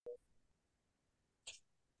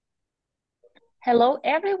Hello,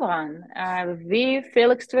 everyone. We feel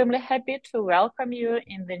extremely happy to welcome you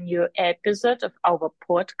in the new episode of our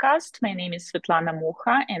podcast. My name is Svetlana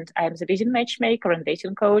Mucha, and I'm the dating matchmaker and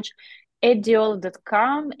dating coach at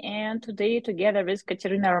Duolingo.com. And today, together with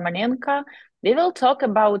Katerina Romanenko, we will talk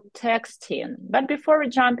about texting. But before we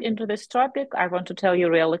jump into this topic, I want to tell you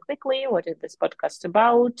really quickly what is this podcast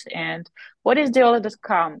about and what is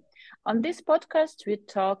Duolingo.com. On this podcast, we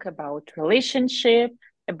talk about relationship,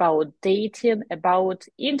 about dating, about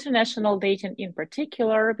international dating in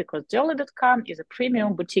particular, because Jolly.com is a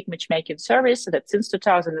premium boutique matchmaking service that since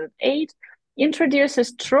 2008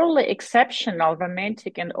 introduces truly exceptional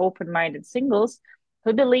romantic and open-minded singles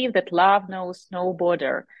who believe that love knows no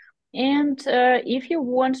border. And if you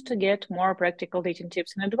want to get more practical dating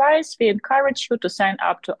tips and advice, we encourage you to sign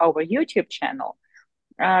up to our YouTube channel.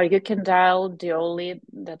 You can dial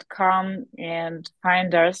Dioli.com and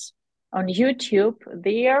find us on YouTube.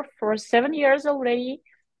 There for 7 years already,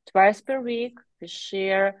 twice per week, we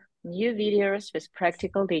share new videos with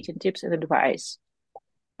practical dating tips and advice.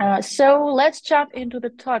 So let's jump into the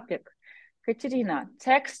topic. Katerina,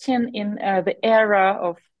 texting in the era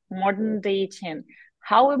of modern dating,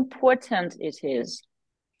 how important it is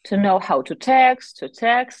to know how to text.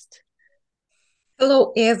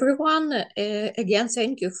 Hello, everyone. Again,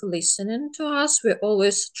 thank you for listening to us. We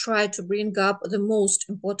always try to bring up the most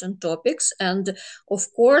important topics. And of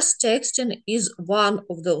course, texting is one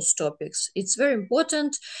of those topics. It's very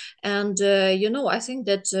important. And, I think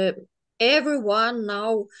that everyone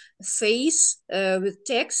now face with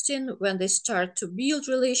texting when they start to build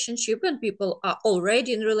relationship, when people are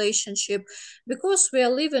already in relationship, because we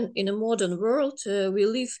are living in a modern world. We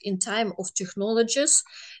live in time of technologies,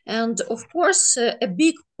 and of course a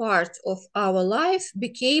big part of our life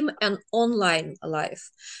became an online life.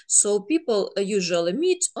 So people usually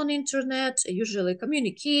meet on internet, usually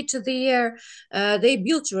communicate there, they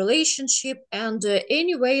build relationship, and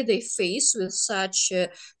anyway they face with such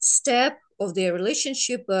step of their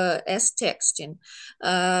relationship as texting.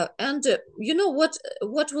 And you know what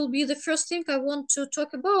will be the first thing I want to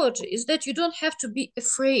talk about is that you don't have to be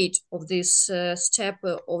afraid of this step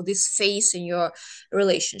of this phase in your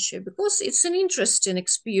relationship, because it's an interesting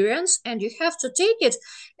experience and you have to take it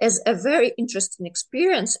as a very interesting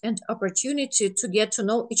experience and opportunity to get to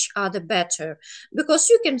know each other better, because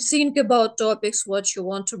you can think about topics what you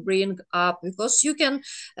want to bring up, because you can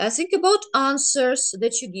think about answers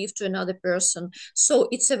that you give to another person. So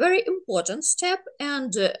it's a very important step,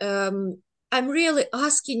 and I'm really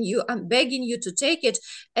asking you, I'm begging you to take it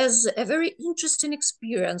as a very interesting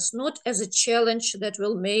experience, not as a challenge that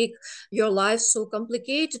will make your life so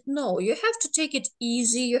complicated. No, you have to take it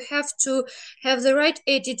easy. You have to have the right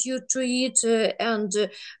attitude to it, and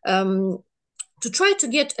to try to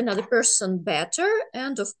get another person better.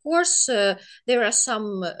 And of course, there are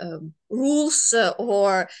some rules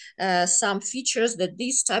or some features that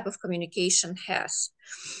this type of communication has.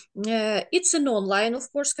 It's an online,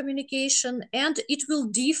 of course, communication, and it will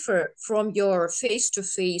differ from your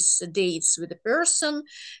face-to-face dates with a person.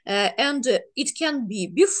 And it can be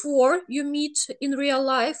before you meet in real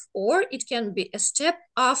life, or it can be a step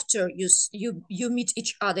after you meet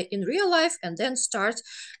each other in real life and then start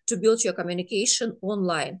to build your communication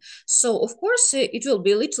online. So, of course, it will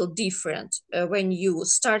be a little different when you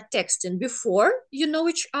start texting before you know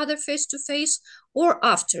each other face-to-face or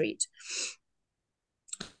after it.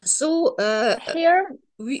 So Here,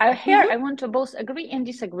 we I want to both agree and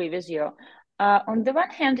disagree with you. On the one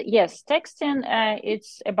hand, yes, texting,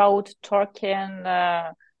 it's about talking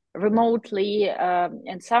remotely,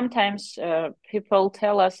 and sometimes people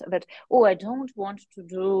tell us that, oh, I don't want to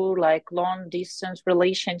do like long distance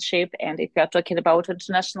relationship. And if we are talking about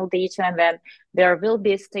international dating, then there will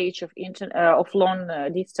be a stage of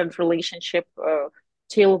long distance relationship.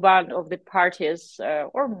 Till one of the parties,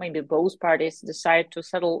 or maybe both parties, decide to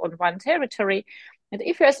settle on one territory. And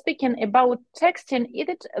if you are speaking about texting, is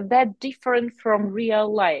it that different from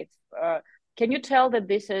real life? Can you tell that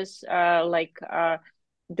this is the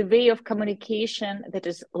way of communication that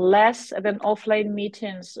is less than offline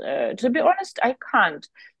meetings? To be honest, I can't.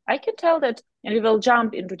 I can tell that, and we will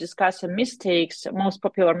jump into discussing mistakes, most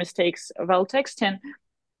popular mistakes while texting.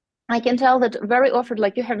 I can tell that very often,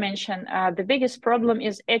 like you have mentioned, the biggest problem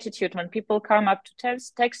is attitude. When people come up to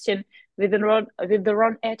texting with the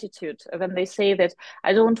wrong attitude, when they say that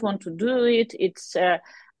I don't want to do it, it's a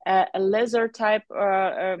lesser type,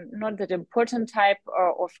 not that important type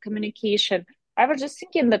of communication. I was just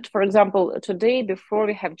thinking that, for example, today before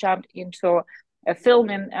we have jumped into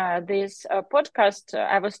filming this podcast,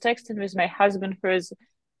 I was texting with my husband who is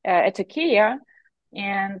at IKEA,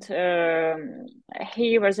 and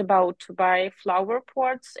he was about to buy flower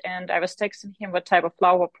pots, and I was texting him what type of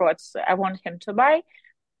flower pots I want him to buy.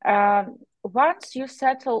 Once you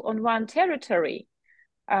settle on one territory,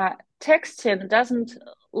 texting doesn't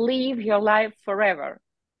live your life forever,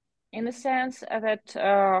 in the sense that,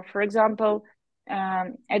 for example,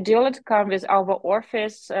 at Deloitte with our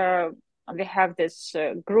office, we have this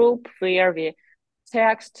group where we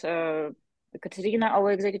text Katerina,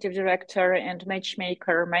 our executive director, and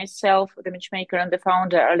matchmaker, myself, the matchmaker and the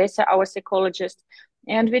founder, Alessa, our psychologist,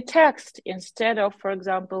 and we text instead of, for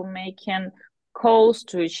example, making calls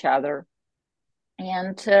to each other.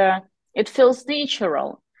 And it feels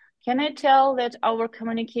natural. Can I tell that our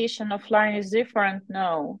communication offline is different?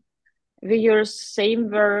 No. We use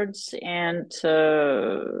same words and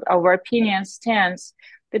our opinion stands.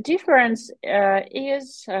 The difference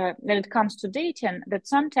is when it comes to dating that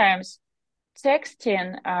sometimes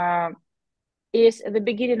texting is the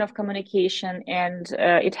beginning of communication, and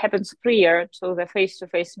it happens prior to the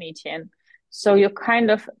face-to-face meeting. So you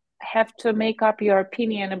kind of have to make up your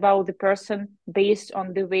opinion about the person based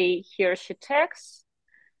on the way he or she texts.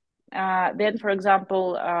 Then, for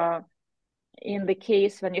example, in the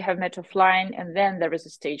case when you have met offline, and then there is a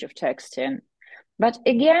stage of texting. But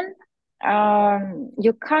again,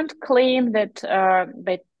 you can't claim that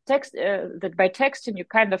by texting you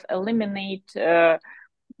kind of eliminate a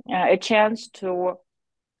chance to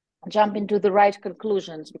jump into the right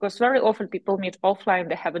conclusions, because very often people meet offline,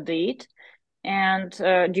 they have a date, and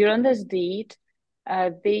during this date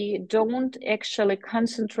they don't actually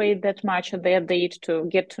concentrate that much on their date to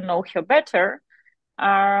get to know her better.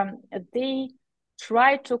 They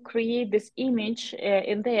try to create this image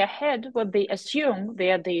in their head, what they assume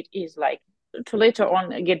their date is like, to later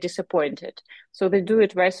on get disappointed. So they do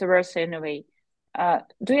it vice versa in a way.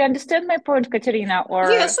 Do you understand my point, Katerina?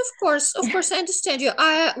 Yes, of course, I understand you.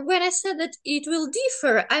 When I said that it will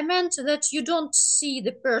differ, I meant that you don't see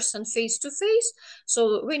the person face to face.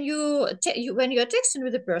 So when when you are texting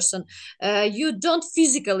with a person, you don't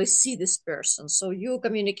physically see this person. So you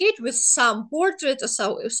communicate with some portrait or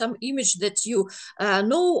some image that you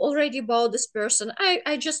know already about this person.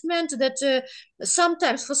 I just meant that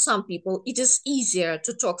sometimes for some people it is easier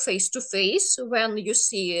to talk face to face when you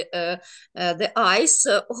see the eyes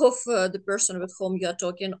of the person with whom you are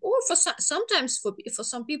talking, or sometimes for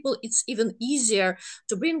some people it's even easier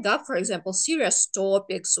to bring up, for example, serious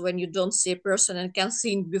topics when you don't see a person and can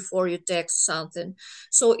think before you text something.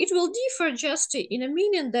 So it will differ just in a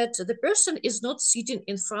meaning that the person is not sitting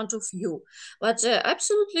in front of you. But I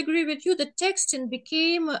absolutely agree with you that texting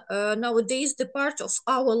became nowadays the part of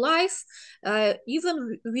our life.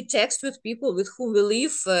 Even we text with people with whom we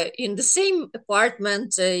live in the same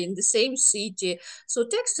apartment, in the same city. So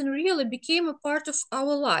texting really became a part of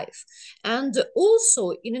our life. And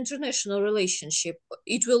also in international relationship,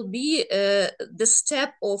 it will be the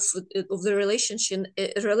step of the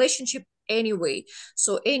relationship anyway.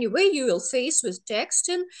 So anyway, you will face with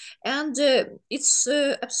texting, and it's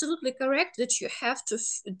absolutely correct that you have to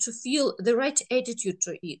feel the right attitude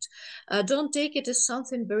to it. Don't take it as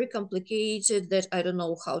something very complicated that I don't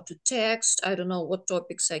know how to text, I don't know what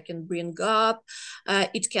topics I can bring up.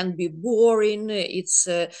 It can be boring. It's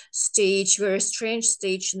a stage, very strange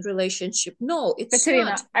stage in relationship. No, it's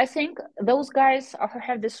Katerina, not. I think those guys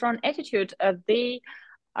have this wrong attitude. They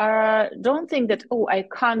don't think that, oh, I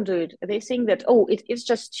can't do it. They think that, oh, it's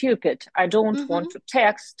just stupid. I don't want to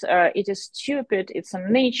text. It is stupid. It's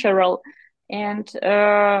unnatural. And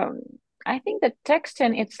I think that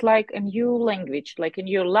texting, it's like a new language, like a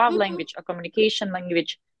new love language, a communication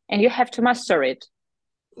language, and you have to master it.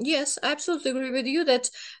 Yes, I absolutely agree with you that,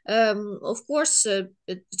 of course,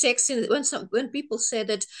 texting, when people say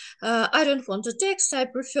that I don't want to text, I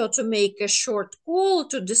prefer to make a short call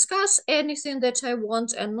to discuss anything that I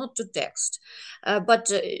want and not to text. But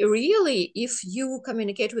really, if you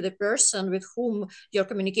communicate with a person with whom your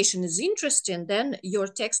communication is interesting, then your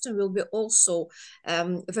texting will be also a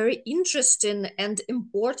very interesting and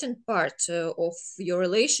important part of your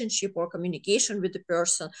relationship or communication with the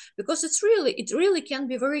person, because it really can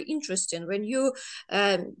be very interesting when you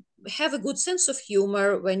have a good sense of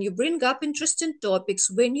humor, when you bring up interesting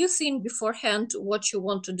topics, when you think beforehand what you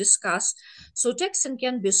want to discuss. So texting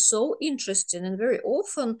can be so interesting, and very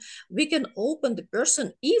often we can open the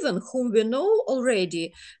person even whom we know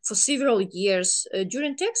already for several years.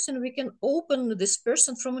 During texting, we can open this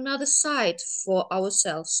person from another side for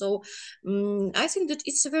ourselves. So I think that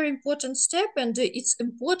it's a very important step, and it's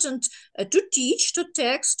important to teach to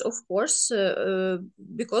text, of course,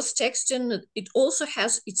 because texting, it also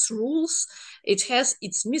has its rules, it has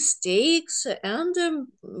its mistakes, and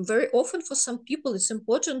very often for some people it's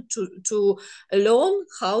important to learn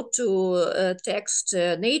how to text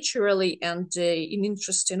naturally and in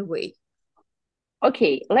interesting way.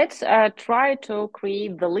 Okay, let's try to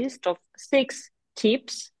create the list of 6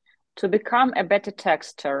 tips to become a better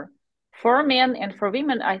texter. For men and for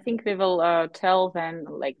women, I think we will tell them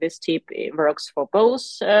like this tip works for both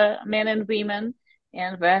men and women.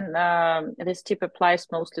 And when this tip applies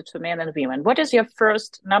mostly to men and women. What is your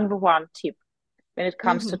first number 1 tip when it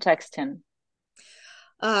comes to texting?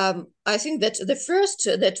 I think that the first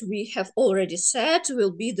that we have already said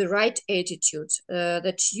will be the right attitude,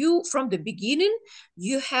 that you, from the beginning,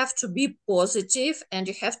 you have to be positive and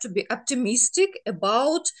you have to be optimistic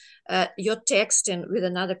about your texting with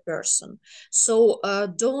another person. So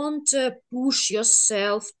don't push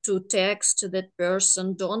yourself to text that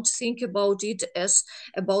person. Don't think about it as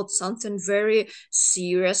about something very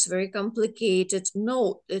serious, very complicated.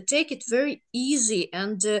 No, take it very easy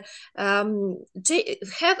and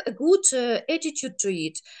have a good attitude to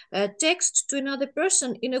it. Text to another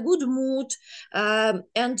person in a good mood,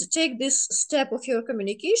 and take this step of your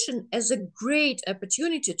communication as a great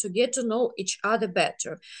opportunity to get to know each other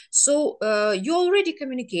better. So you already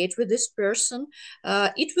communicate with this person.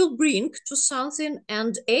 It will bring to something,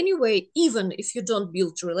 and anyway, even if you don't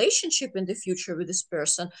build a relationship in the future with this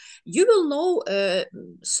person, you will know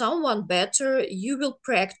someone better. You will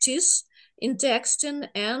practice in texting,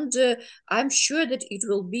 and I'm sure that it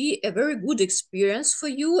will be a very good experience for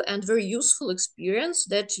you and very useful experience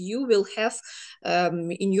that you will have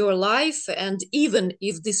in your life. And even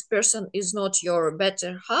if this person is not your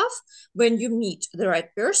better half, when you meet the right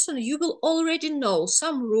person, you will already know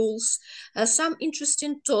some rules, some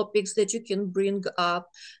interesting topics that you can bring up,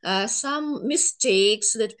 some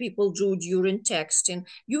mistakes that people do during texting.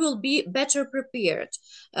 You will be better prepared.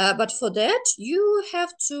 But for that, you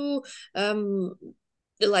have to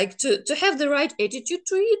to have the right attitude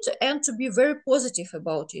to it and to be very positive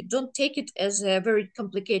about it. Don't take it as a very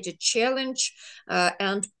complicated challenge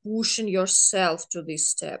and pushing yourself to this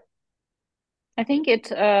step. I think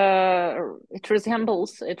it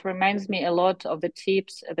reminds me a lot of the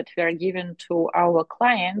tips that we are given to our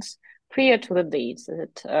clients prior to the dates.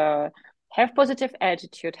 That have positive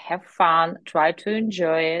attitude, have fun, try to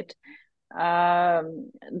enjoy it.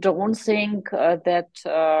 Don't think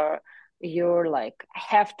that you're like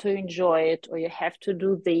have to enjoy it, or you have to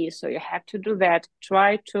do this, or you have to do that.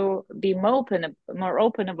 Try to be more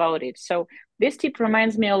open about it. So this tip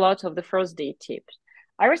reminds me a lot of the first date tips.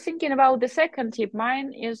 I was thinking about the second tip.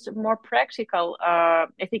 Mine is more practical, I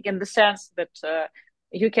think, in the sense that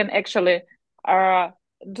you can actually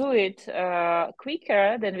do it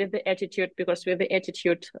quicker than with the attitude, because with the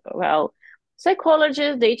attitude, well,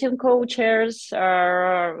 psychologists, dating coaches,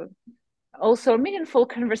 also meaningful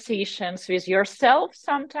conversations with yourself.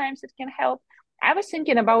 Sometimes it can help. I was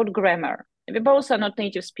thinking about grammar. We both are not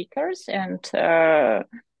native speakers, and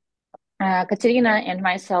Katerina and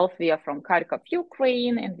myself, we are from Kharkov,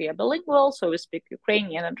 Ukraine, and we are bilingual, so we speak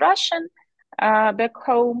Ukrainian and Russian back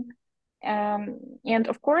home. And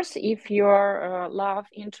of course, if your love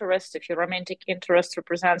interest, if your romantic interest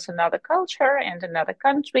represents another culture and another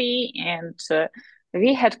country, and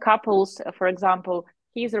we had couples, for example,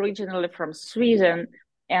 he's originally from Sweden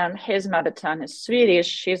and his mother tongue is Swedish.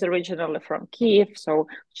 She's originally from Kiev, so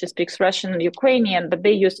she speaks Russian and Ukrainian, but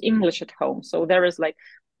they use English at home. So there is like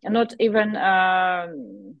not even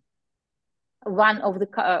one of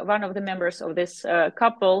the members of this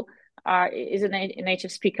couple is a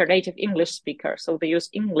native speaker, native English speaker, so they use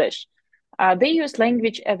English. They use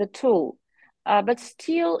language as a tool, but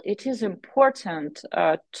still it is important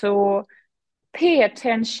to pay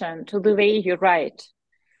attention to the way you write.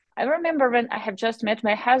 I remember when I have just met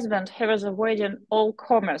my husband, he was avoiding all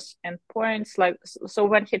commas and points. So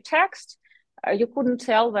when he texted, you couldn't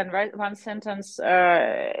tell when one sentence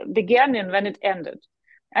began and when it ended.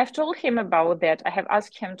 I've told him about that. I have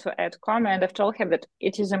asked him to add comma, and I've told him that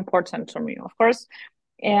it is important to me. Of course,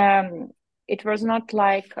 it was not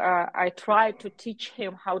like I tried to teach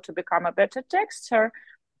him how to become a better texter.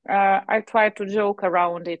 I tried to joke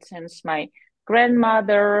around it, since my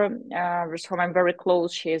grandmother, with whom I'm very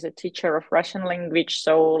close, she is a teacher of Russian language.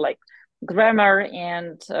 So like grammar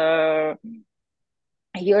and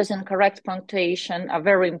using correct punctuation are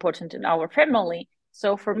very important in our family.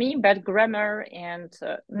 So for me, bad grammar and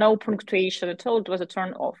no punctuation at all, it was a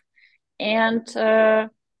turn off. And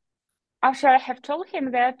after I have told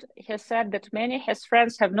him that, he said that many of his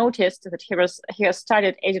friends have noticed that he has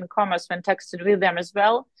studied adding commas when texting with them as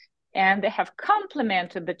well, and they have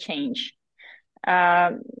complimented the change.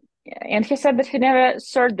 And he said that he never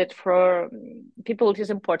sorted for people it is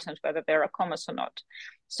important whether there are commas or not.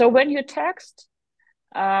 So when you text,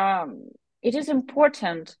 it is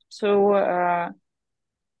important to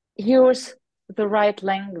use the right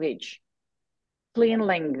language, plain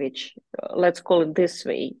language, let's call it this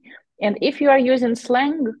way. And if you are using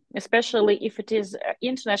slang, especially if it is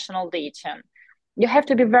international dating, you have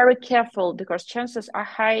to be very careful because chances are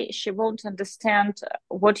high she won't understand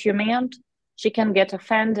what you meant. She can get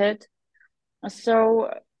offended.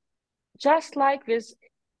 So just like with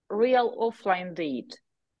real offline date,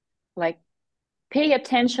 like pay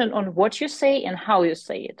attention on what you say and how you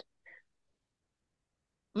say it.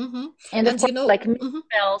 Mm-hmm. And of And course, like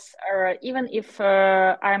misspells, or even if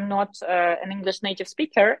I'm not an English native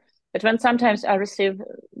speaker, but when sometimes I receive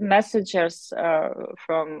messages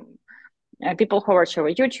from people who watch our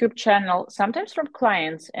YouTube channel, sometimes from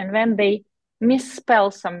clients, and when they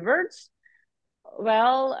misspell some words,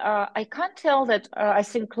 well, I can't tell that I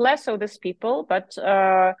think less of these people, but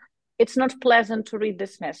it's not pleasant to read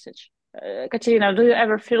this message. Katerina, do you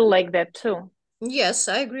ever feel like that too? Yes,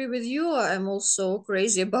 I agree with you. I'm also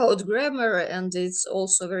crazy about grammar, and it's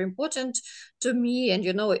also very important to me. And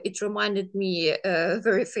it reminded me a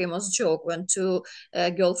very famous joke when two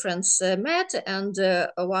girlfriends met, and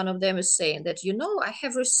one of them is saying that, I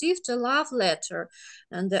have received a love letter,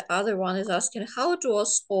 and the other one is asking how it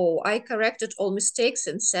was. Oh, I corrected all mistakes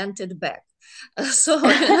and sent it back. So,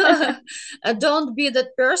 don't be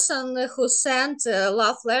that person who sent a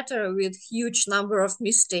love letter with huge number of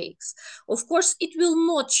mistakes. Of course, it will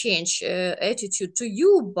not change attitude to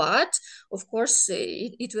you, but of course,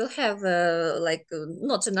 it will have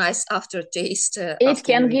not a nice aftertaste It after you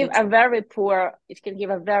can read give it. a very poor, it can give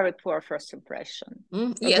a very poor first impression.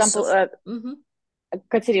 For Yes, example, mm-hmm.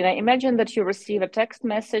 Katerina, imagine that you receive a text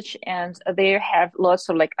message and they have lots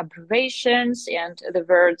of like abbreviations and the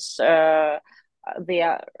words they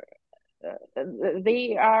are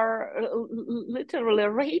they are literally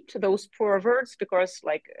raped, those poor words, because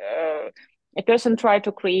like a person tried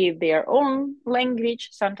to create their own language.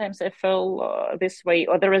 Sometimes I feel this way,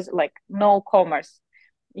 or there is like no commerce.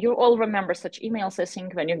 You all remember such emails, I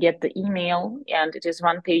think, when you get the email and it is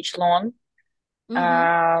one page long,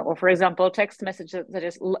 Mm-hmm. or for example, a text message that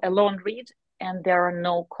is a long read and there are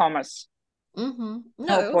no commas, Mm-hmm. no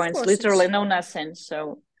No, of points, course literally it's. no nothing.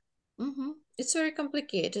 So Mm-hmm. It's very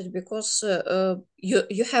complicated because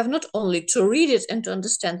you have not only to read it and to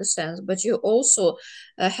understand the sense, but you also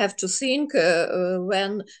have to think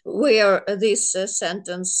when where this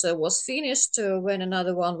sentence was finished, when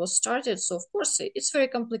another one was started. So of course it's very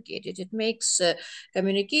complicated. It makes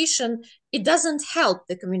communication. It doesn't help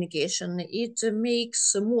the communication. It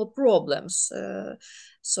makes more problems.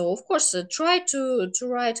 So of course, try to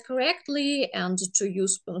write correctly and to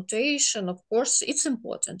use punctuation. Of course, it's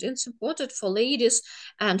important. It's important for ladies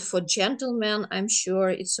and for gentlemen. I'm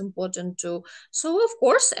sure it's important too. So of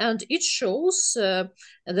course, and it shows the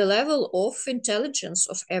level of intelligence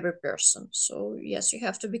of every person. So yes, you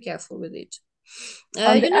have to be careful with it.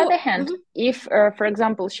 on the other hand, Mhm. if, for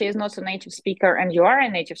example, she is not a native speaker and you are a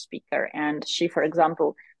native speaker, and she, for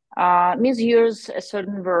example, misuse a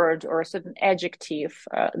certain word or a certain adjective,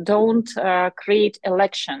 don't create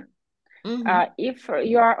election. Mhm. If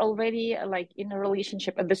you are already like in a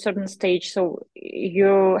relationship at a certain stage, so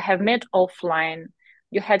you have met offline,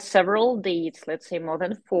 you had several dates, let's say more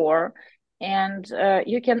than four, and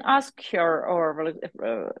you can ask her, or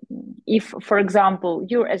if, for example,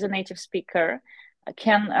 you as a native speaker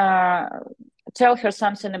can tell her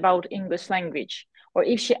something about English language, or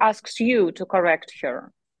if she asks you to correct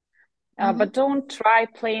her. But Mhm. don't try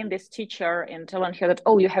playing this teacher and telling her that,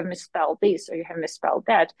 oh, you have misspelled this or you have misspelled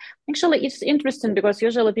that. Actually, it's interesting because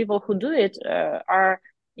usually people who do it are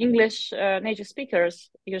English native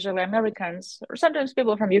speakers, usually Americans, or sometimes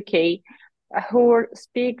people from UK who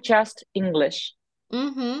speak just English.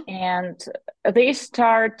 Mhm. And they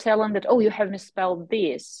start telling that, oh, you have misspelled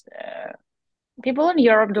this. People in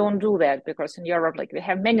Europe don't do that because in Europe, like we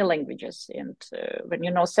have many languages, and when you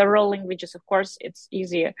know several languages, of course, it's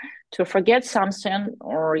easier to forget something,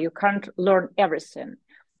 or you can't learn everything.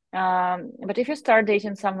 But if you start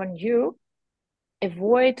dating someone new,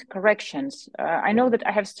 avoid corrections. I know that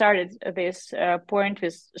I have started this point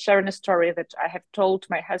with sharing a story that I have told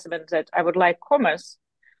my husband that I would like commas.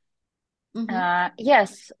 Mhm.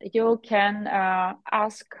 Yes, you can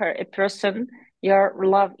ask a person your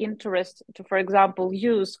love interest to, for example,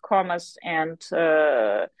 use commas and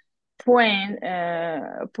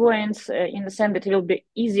points in the sense that it will be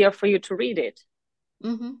easier for you to read it.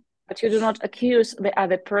 Mhm. But you do not accuse the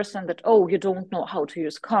other person that, oh, you don't know how to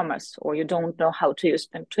use commas, or you don't know how to use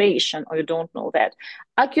punctuation, or you don't know that.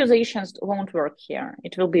 Accusations won't work here.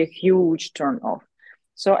 It will be a huge turnoff.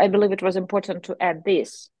 So I believe it was important to add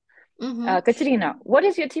this. Katerina, what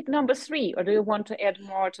is your tip number 3, or do you want to add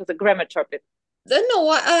more to the grammar topic? No,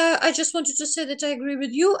 I just wanted to say that I agree with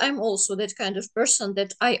you. I'm also that kind of person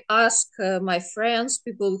that I ask my friends,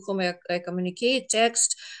 people with whom I communicate,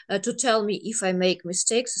 text, to tell me if I make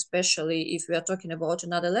mistakes, especially if we are talking about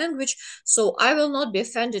another language. So I will not be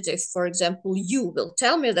offended if, for example, you will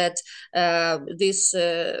tell me that this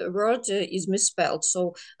word is misspelled.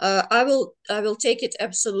 So I will take it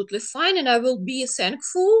absolutely fine, and I will be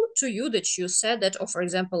thankful to you that you said that, or for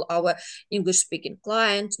example, our English-speaking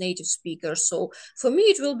client, native speaker. So for me,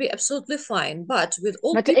 it will be absolutely fine. But with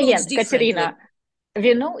all people, again, it's differently. Katerina,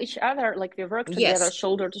 we know each other, like we work together, Yes.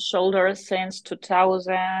 shoulder to shoulder since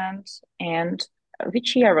 2000, and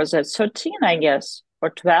which year was it? 13, I guess,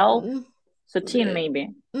 or 12? 13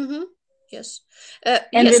 maybe. Yes. And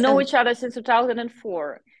yes, we know each other since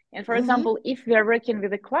 2004. And for Mhm. example, if we are working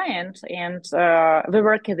with a client and we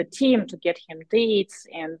work as a team to get him dates,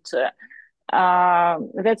 and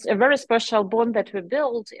that's a very special bond that we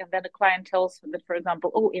build. And then the client tells me that, for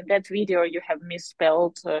example, oh, in that video you have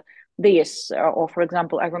misspelled this, or for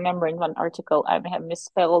example, I remember in one article I have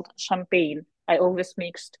misspelled champagne. I always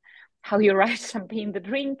mixed how you write champagne, the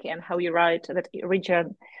drink, and how you write that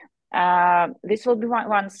region. This will be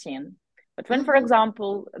one scene. But when, for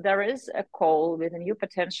example, there is a call with a new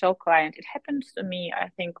potential client, it happens to me, I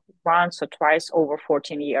think, once or twice over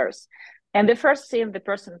 14 years. And the first thing the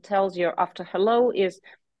person tells you after hello is,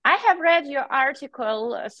 I have read your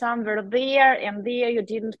article somewhere there, and there you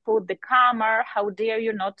didn't put the comma. How dare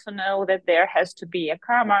you not to know that there has to be a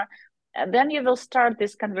comma? And then you will start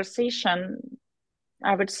this conversation,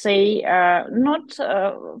 I would say, not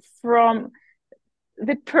from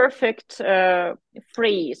the perfect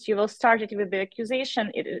phrase. You will start it with the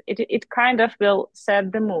accusation. It kind of will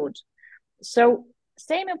set the mood. So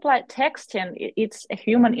same apply texting. It's a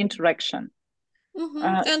human interaction.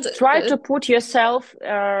 And try to put yourself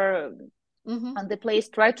on the place.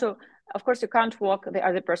 Try to, of course, you can't walk the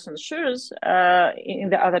other person's shoes, in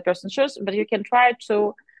the other person's shoes, but you can try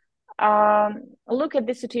to look at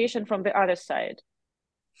the situation from the other side.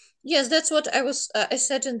 Yes, that's what I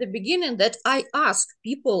said in the beginning, that I ask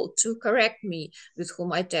people to correct me with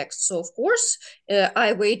whom I text. So of course,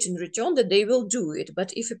 I wait in return that they will do it.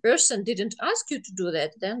 But if a person didn't ask you to do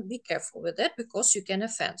that, then be careful with that, because you can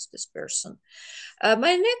offend this person.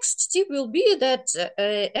 My next tip will be that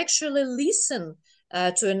actually listen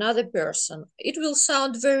to another person. It will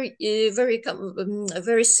sound very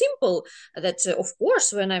simple, that of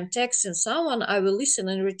course when I'm texting someone I will listen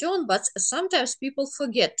in return, but sometimes people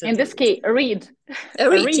forget to in this case read.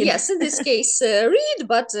 Read, yes, in this case read,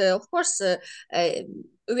 but of course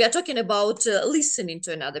we are talking about listening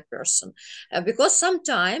to another person, because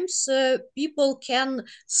sometimes people can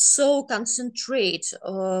so concentrate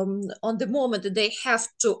on the moment that they have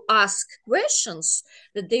to ask questions,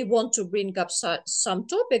 that they want to bring up some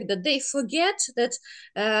topic, that they forget that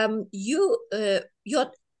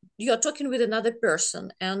you're talking with another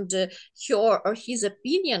person, and her or his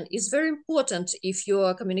opinion is very important if you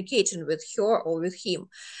are communicating with her or with him,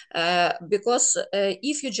 because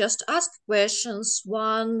if you just ask questions,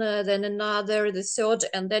 one then another, the third,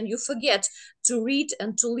 and then you forget to read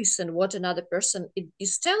and to listen what another person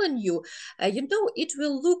is telling you, it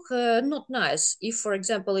will look not nice if, for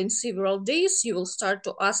example, in several days you will start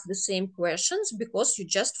to ask the same questions because you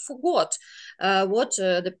just forgot what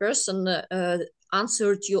the person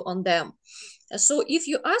answered you on them. So if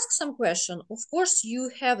you ask some question, of course, you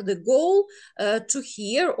have the goal to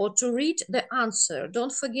hear or to read the answer.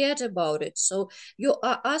 Don't forget about it. So you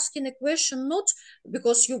are asking a question not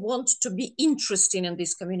because you want to be interested in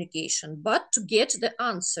this communication, but to get the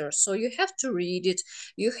answer. So you have to read it.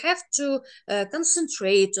 You have to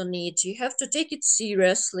concentrate on it. You have to take it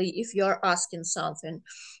seriously if you are asking something.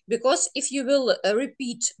 Because if you will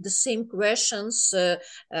repeat the same questions,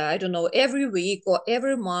 I don't know, every week or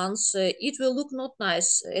every month, it will look not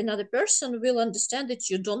nice. Another person will understand that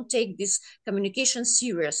you don't take this communication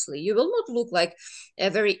seriously. You will not look like a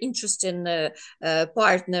very interesting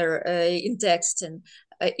partner in texting.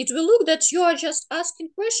 It will look that you are just asking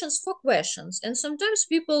questions for questions. And sometimes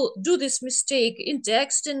people do this mistake in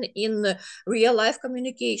texting, in real life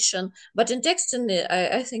communication. But in texting,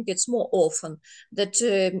 I think it's more often that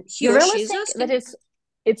he you or really she is think asking. that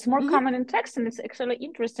it's more common in text, and it's actually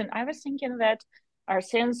interesting. I was thinking that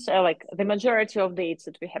since like the majority of dates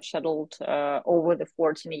that we have scheduled over the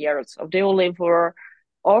 14 years of daily life were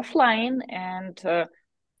offline, and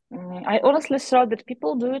I honestly thought that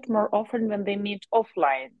people do it more often when they meet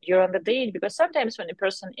offline during the date, because sometimes when a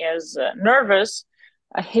person is nervous,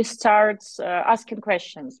 he starts asking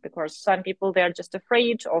questions, because some people, they're just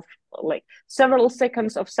afraid of like several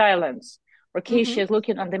seconds of silence. Okay, Mm-hmm. she's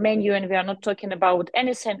looking on the menu and we are not talking about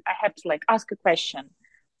anything. I have to like ask a question.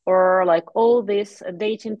 Or like all these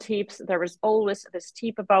dating tips, there is always this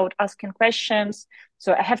tip about asking questions.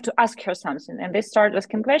 So I have to ask her something. And they start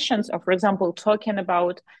asking questions, or for example, talking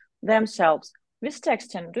about themselves. With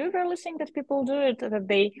texting, do you really think that people do it, that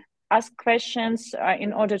they ask questions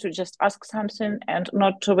in order to just ask something and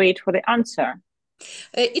not to wait for the answer?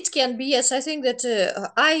 It can be, yes. I think that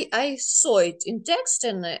I saw it in text,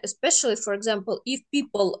 and especially, for example, if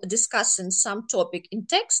people discussing some topic in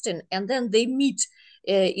texting and then they meet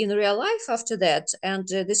in real life after that, and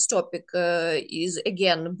this topic is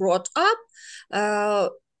again brought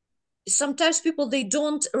up, sometimes people they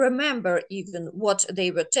don't remember even what they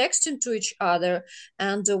were texting to each other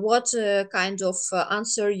and what kind of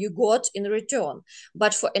answer you got in return.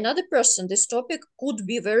 But for another person this topic could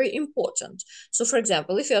be very important. So for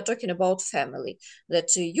example, if you are talking about family,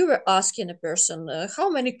 that you were asking a person how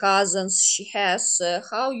many cousins she has,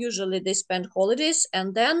 how usually they spend holidays,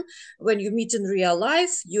 and then when you meet in real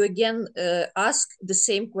life you again ask the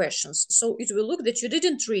same questions, so it will look that you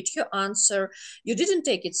didn't read her answer, you didn't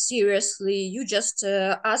take it seriously, you just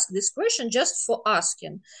asked this question just for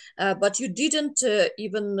asking, but you didn't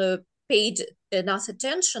even paid enough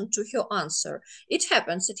attention to her answer. It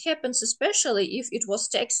happens especially if it was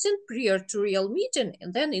texting prior to real meeting,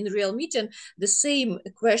 and then in real meeting the same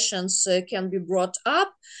questions can be brought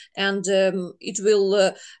up, and it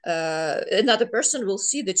will another person will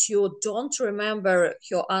see that you don't remember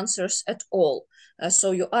your answers at all,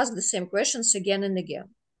 so you ask the same questions again and again.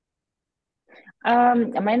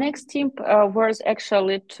 My next tip was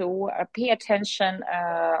actually to pay attention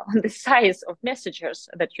on the size of messages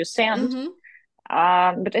that you send.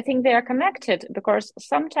 Mm-hmm. But I think they are connected, because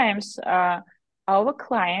sometimes our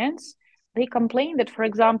clients, they complain that, for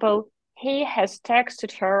example, he has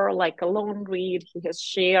texted her like a long read, he has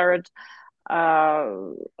shared uh,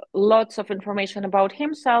 lots of information about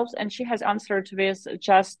himself, and she has answered with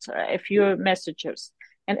just a few messages.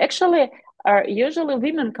 And actually, usually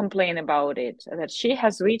women complain about it, that she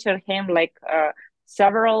has written him like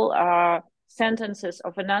several sentences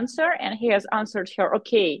of an answer, and he has answered her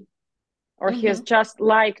okay, or he has Mm-hmm. just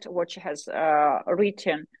liked what she has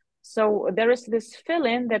written. So there is this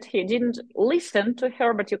feeling that he didn't listen to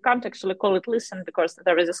her, but you can't actually call it listen because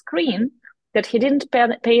there is a screen, that he didn't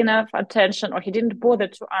pay enough attention, or he didn't bother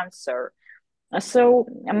to answer. So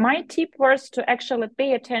my tip was to actually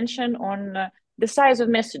pay attention on the size of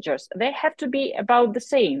messages. They have to be about the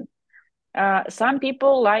same. Some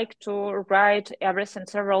people like to write everything,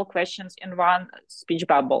 several questions in one speech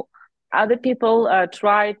bubble. Other people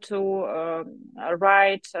try to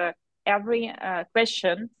write every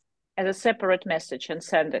question as a separate message and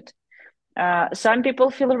send it. Some people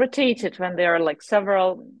feel irritated when there are like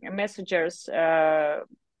several messages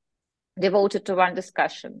devoted to one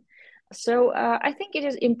discussion. So I think it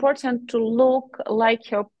is important to look like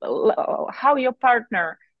how your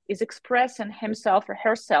partner is expressing himself or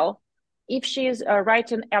herself. If she is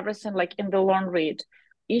writing everything like in the long read,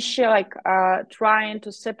 is she like trying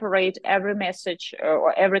to separate every message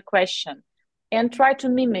or every question and try to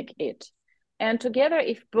mimic it? And together,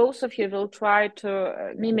 if both of you will try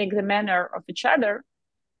to mimic the manner of each other,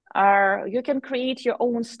 you can create your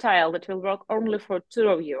own style that will work only for two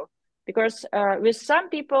of you. Because with some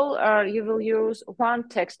people, you will use one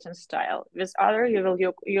texting style. With other, you will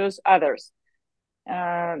use others.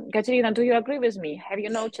 Katerina, do you agree with me? Have you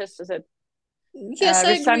noticed that Yes,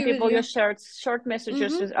 I with some agree with people you you. share short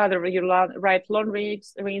messages, Mm-hmm. with other you write long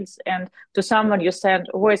reads, and to someone you send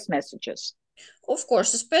voice messages? Of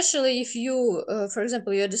course, especially if you, for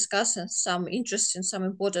example, you're discussing some interesting, some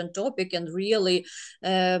important topic, and really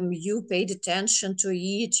you paid attention to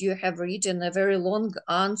it, you have written a very long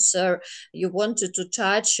answer, you wanted to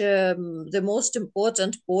touch the most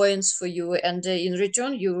important points for you, and in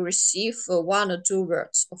return you receive one or two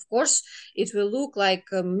words. Of course, it will look like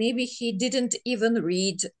maybe he didn't even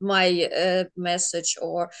read my message,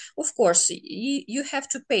 or of course, you have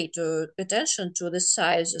to pay attention to the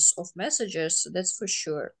sizes of messages messages, that's for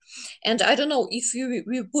sure. And I don't know if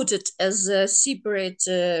we put it as a separate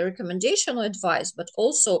recommendation or advice, but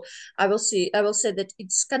also I will say that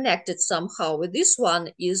it's connected somehow with this one,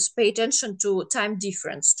 is pay attention to time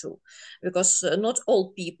difference too, because not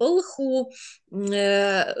all people who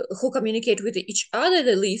communicate with each other,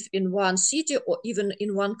 they live in one city or even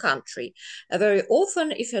in one country. Very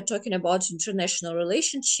often, if you're talking about international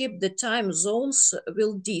relationship, the time zones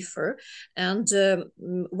will differ, and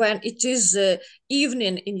when it is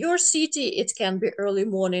evening in your city, it can be early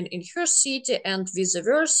morning in her city, and vice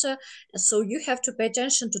versa. So you have to pay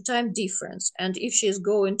attention to time difference. And if she is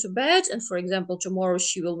going to bed, and for example tomorrow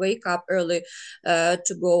she will wake up early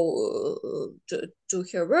to go to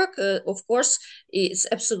her work, of course it's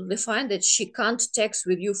absolutely fine that she can't text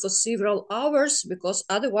with you for several hours, because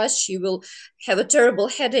otherwise she will have a terrible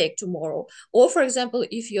headache tomorrow. Or for example,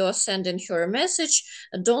 if you're sending her a message,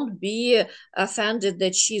 don't be offended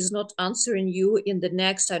that she's not answering you in the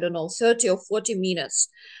next, I don't know, 30 or 40 minutes.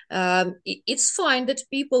 It's fine that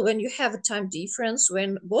people, when you have a time difference,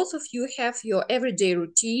 when both of you have your everyday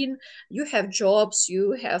routine, you have jobs,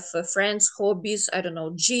 you have friends, hobbies, I don't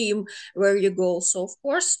know, gym, where you go. So of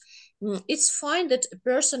course, it's fine that a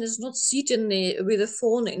person is not sitting with a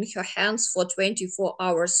phone in her hands for 24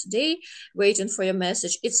 hours a day waiting for your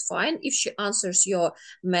message. It's fine if she answers your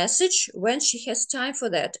message when she has time for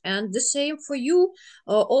that. And the same for you.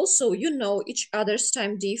 Also, you know each other's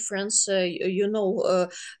time difference. You know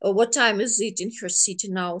what time is it in her city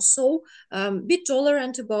now. So be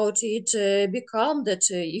tolerant about it. Be calm that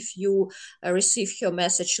if you receive her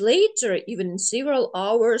message later, even in several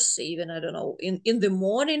hours, even, I don't know, in the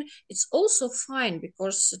morning, it's also fine,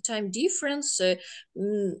 because time difference,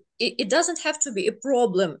 it doesn't have to be a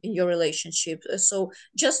problem in your relationship. So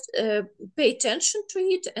just pay attention to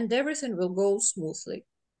it and everything will go smoothly.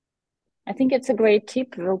 I think it's a great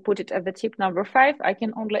tip. We'll put it at the tip number 5. I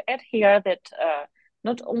can only add here that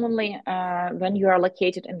not only when you are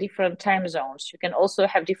located in different time zones, you can also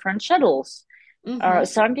have different schedules.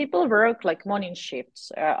 Some people work like morning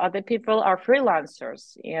shifts. Other people are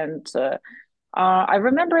freelancers. And I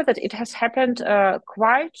remember that it has happened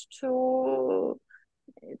quite for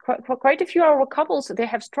quite a few of our couples. They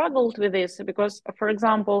have struggled with this because, for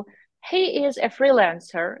example, he is a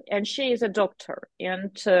freelancer and she is a doctor,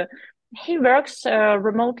 and he works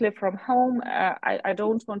remotely from home. I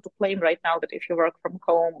don't want to claim right now that if you work from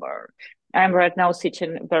home, or I'm right now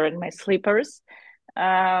sitting wearing my slippers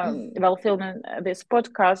while filming this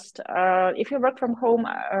podcast. If you work from home,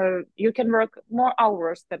 you can work more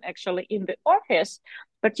hours than actually in the office,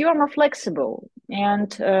 but you are more flexible.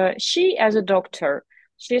 And she, as a doctor,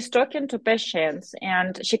 she's talking to patients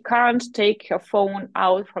and she can't take her phone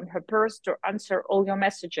out from her purse to answer all your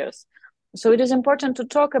messages. So it is important to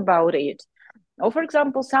talk about it. Or for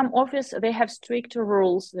example, some office, they have strict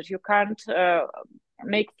rules that you can't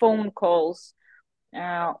make phone calls,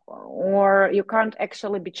 or you can't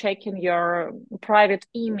actually be checking your private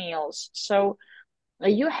emails. So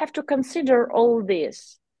you have to consider all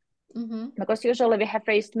this. Because usually we have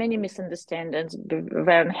faced many misunderstandings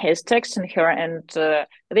when he's texting her and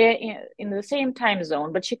they're in the same time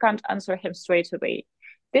zone, but she can't answer him straight away.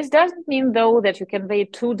 This doesn't mean, though, that you can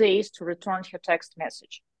wait 2 days to return her text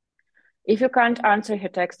message. If you can't answer her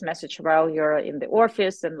text message while you're in the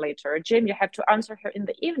office and later at gym, you have to answer her in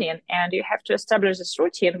the evening, and you have to establish this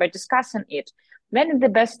routine by discussing it. When is the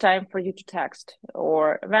best time for you to text,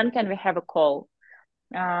 or when can we have a call?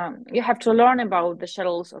 You have to learn about the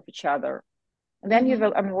schedules of each other. Then you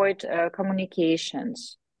will avoid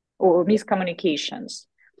communications or miscommunications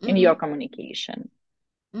in your communication.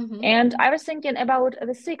 And I was thinking about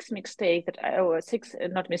the sixth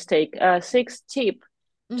tip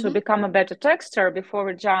to become a better texter before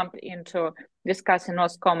we jump into discussing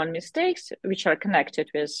most common mistakes, which are connected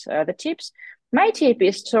with the tips. My tip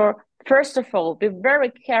is to, first of all, be very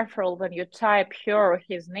careful when you type her or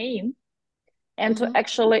his name, and to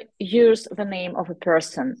actually use the name of a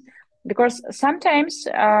person. Because sometimes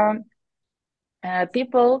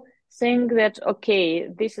people think that, okay,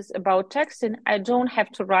 this is about texting, I don't have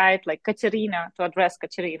to write like Katerina to address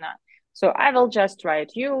Katerina. So I will just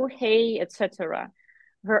write you, hey, etc.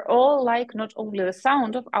 We're all like not only the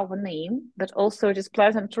sound of our name, but also it is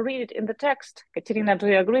pleasant to read it in the text. Katerina, do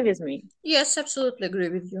you agree with me? Yes, absolutely agree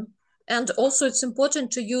with you. And also it's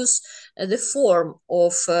important to use the form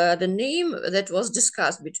of the name that was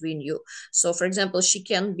discussed between you. So for example, she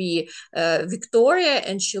can be Victoria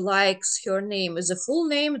and she likes her name as a full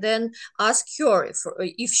name, then ask her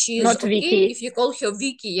if she is Not okay, Vicky. if you call her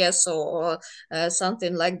Vicky, yes, or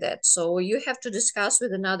something like that. So you have to discuss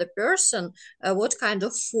with another person what kind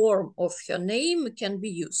of form of her name can be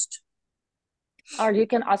used. Or you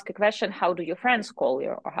can ask a question, how do your friends call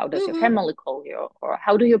you? Or how does your Mm-hmm. family call you? Or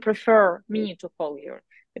how do you prefer me to call you?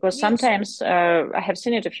 Because Yes. sometimes I have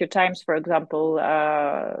seen it a few times, for example,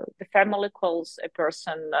 the family calls a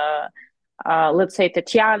person, let's say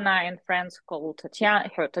Tatiana, and friends call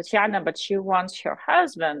her Tatiana, but she wants her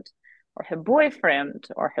husband or her boyfriend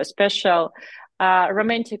or her special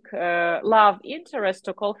romantic love interest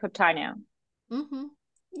to call her Tanya Mm-hmm.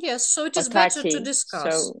 Yes, so it or is better to Tati. discuss.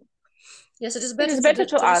 So Yes, it is it better is better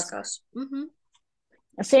to to ask. discuss. Mm-hmm.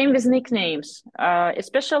 Same with nicknames,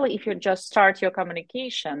 especially if you just start your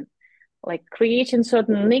communication, like creating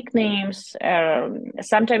certain nicknames.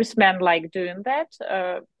 Sometimes men like doing that.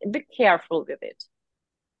 Be careful with it.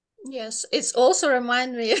 Yes, it's also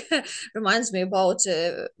reminds me about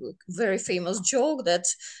a very famous joke that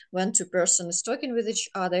when two persons is talking with each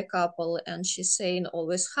other, couple, and she's saying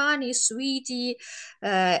always honey, sweetie,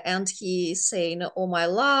 and he saying oh my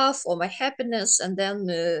love, or my happiness, and then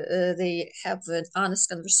they have an honest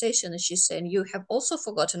conversation, and she's saying you have also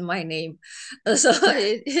forgotten my name. So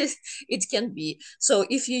it can be. So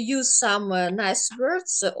if you use some nice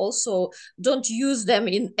words, also don't use them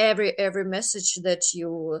in every message that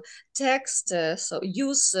you text. So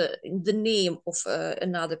use the name of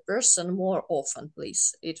another person more often,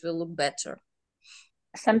 please. It will look better.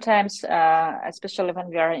 Sometimes, especially when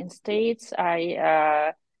we are in States,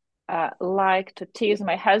 I like to tease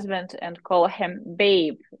my husband and call him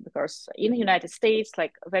babe, because in the United States,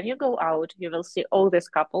 like when you go out, you will see all these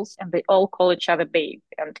couples and they all call each other babe,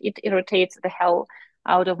 and it irritates the hell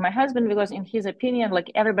out of my husband, because in his opinion,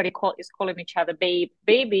 like everybody is calling each other babe,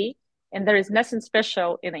 baby, and there is nothing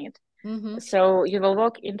special in it. Mm-hmm. So you will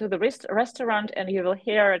walk into the restaurant and you will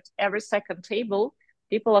hear at every second table,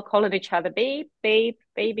 people are calling each other babe, babe,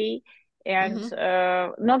 baby, and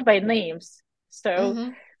Mm-hmm. not by names. So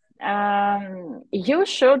Mm-hmm. you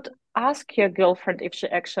should ask your girlfriend if she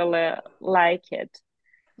actually like it.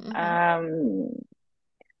 Mm-hmm. Um,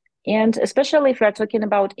 and especially if we are talking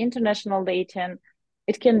about international dating,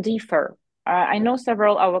 it can differ. I know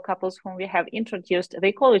several our couples whom we have introduced,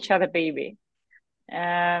 they call each other baby.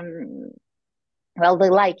 Um, well, they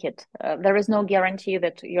like it. There is no guarantee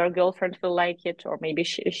that your girlfriend will like it, or maybe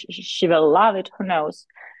she will love it. Who knows?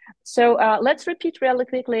 So let's repeat really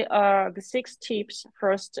quickly the 6 tips.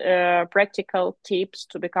 First, practical tips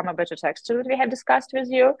to become a better texter that we have discussed with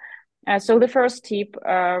you. So the first tip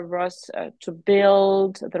was to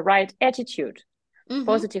build the right attitude, Mm-hmm.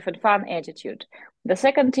 positive and fun attitude. The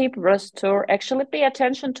second tip was to actually pay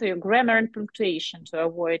attention to your grammar and punctuation, to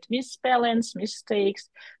avoid misspellings, mistakes,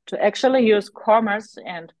 to actually use commas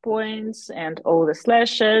and points and all the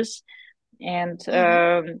slashes, and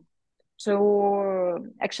Mm-hmm. to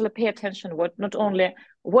actually pay attention what not only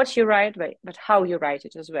what you write, but how you write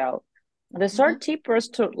it as well. The Mm-hmm. third tip was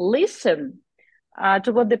to listen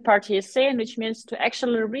to what the party is saying, which means to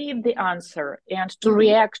actually read the answer and to Mm-hmm.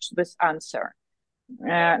 react to this answer,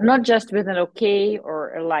 not just with an okay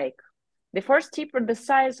or a like. The first tip was the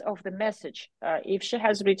size of the message. If she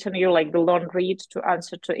has written you like the long read, to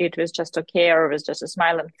answer to it with just okay or with just a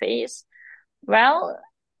smiling face, well,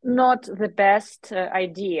 not the best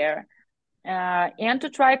idea. And to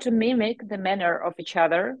try to mimic the manner of each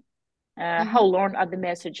other. How Mm-hmm. long are the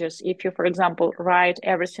messages? If you, for example, write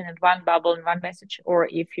everything in one bubble in one message, or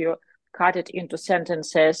if you cut it into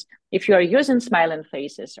sentences, if you are using smiling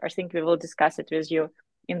faces, I think we will discuss it with you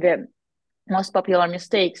in the most popular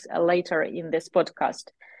mistakes later in this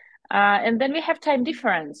podcast. And then we have time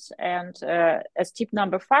difference, and as tip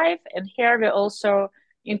number 5, and here we also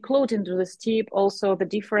include into this tip also the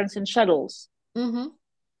difference in schedules. Mm-hmm.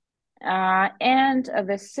 And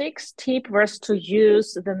the 6th tip was to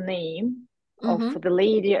use the name of Mm-hmm. the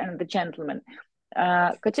lady and the gentleman.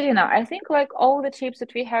 Katerina, I think like all the tips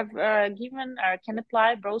that we have given can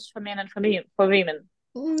apply both for men and for women.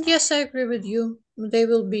 Yes, I agree with you. They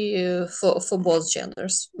will be for both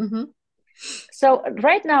genders. Mm-hmm. So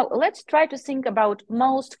right now, let's try to think about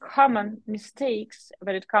most common mistakes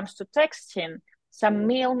when it comes to texting. Some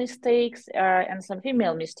male mistakes and some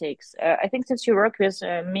female mistakes. I think since you work with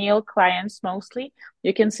male clients mostly,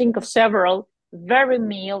 you can think of several very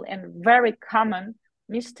male and very common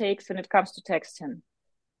mistakes when it comes to texting.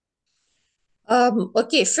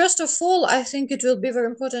 Okay, first of all, I think it will be very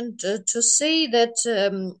important to say that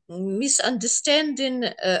misunderstanding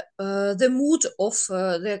the mood of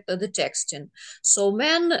the texting. So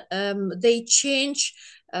men they change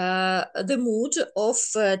the mood of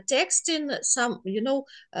texting. Some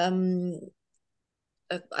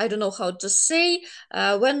I don't know how to say,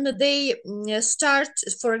 when they start,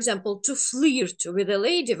 for example, to flirt with a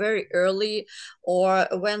lady very early, or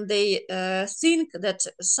when they think that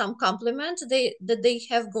some compliment that they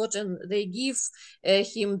have gotten, they give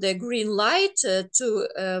him the green light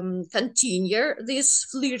to continue this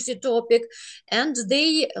flirty topic, and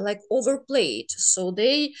they like overplay it. So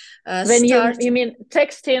they When start. you mean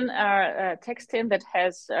texting, texting that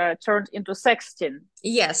has turned into sexting.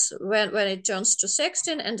 Yes, when it turns to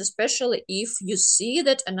sexting, and especially if you see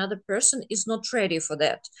that another person is not ready for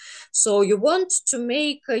that. So you want to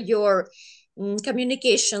make your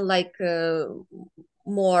communication like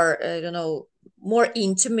more, more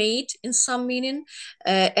intimate in some meaning,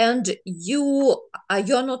 and you're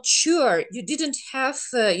not sure, you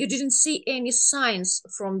didn't see any signs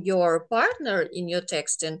from your partner in your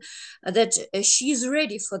texting that she's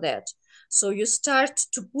ready for that. So you start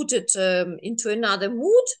to put it into another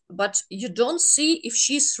mood, but you don't see if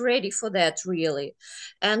she's ready for that really.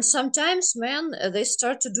 And sometimes men, they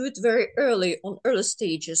start to do it very early, on early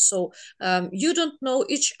stages. So you don't know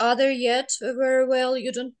each other yet very well.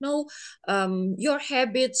 You don't know your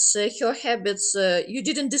habits, her habits. You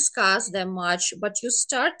didn't discuss them much, but you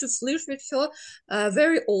start to flirt with her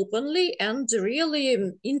very openly and really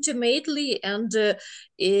intimately. And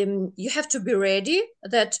you have to be ready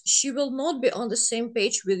that she will not be on the same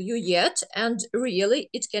page with you yet, and really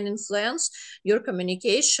it can influence your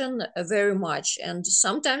communication very much, and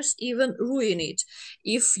sometimes even ruin it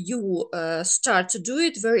if you start to do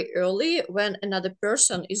it very early when another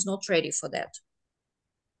person is not ready for that.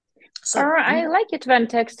 So I like it when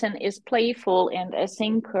texting is playful, and I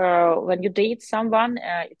think when you date someone,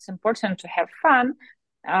 it's important to have fun.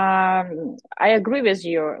 I agree with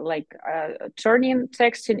you. Like turning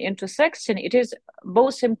texting into sexting, it is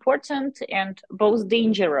both important and both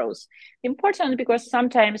dangerous. Important because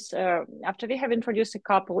sometimes after we have introduced a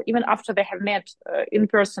couple, even after they have met in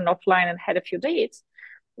person, offline, and had a few dates,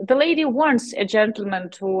 the lady wants a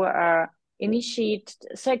gentleman to initiate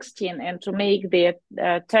sexting and to make the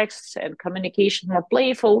texts and communication more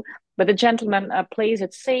playful, but the gentleman plays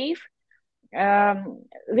it safe.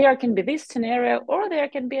 There can be this scenario, or there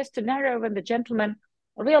can be a scenario when the gentleman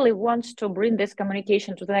really wants to bring this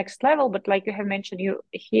communication to the next level, but like you have mentioned,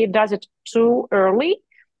 he does it too early,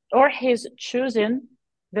 or he's choosing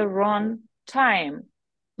the wrong time.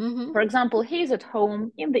 Mm-hmm. For example, he's at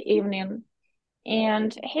home in the evening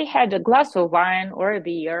and he had a glass of wine or a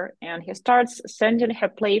beer, and he starts sending her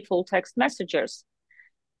playful text messages.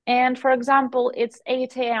 And for example, it's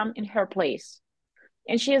 8 a.m. in her place,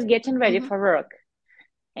 and she is getting ready for work.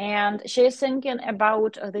 And she is thinking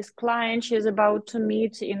about this client she is about to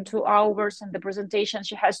meet in 2 hours and the presentation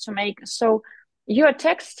she has to make. So you're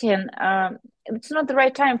texting, it's not the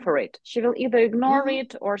right time for it. She will either ignore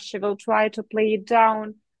it, or she will try to play it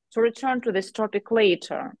down to return to this topic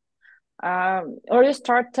later. Or you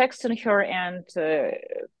start texting her and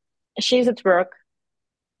she's at work,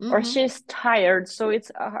 or she's tired. So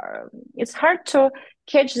it's hard to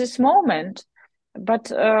catch this moment,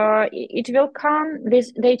 but it will come,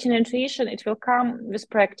 this dating intuition, it will come with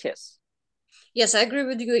practice. Yes, I agree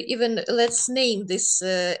with you. Even let's name this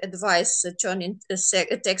advice, turning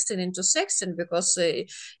texting into sexting, because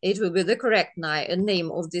it will be the correct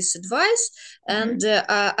name of this advice. And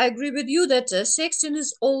I agree with you that sexting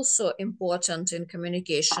is also important in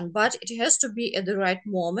communication, but it has to be at the right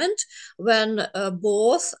moment when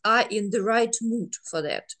both are in the right mood for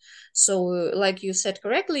that. So like you said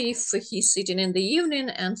correctly, if he's sitting in the evening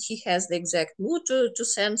and he has the exact mood to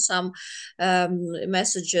send some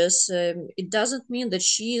messages, it doesn't mean that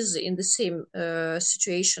she is in the same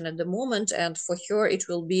situation at the moment, and for her it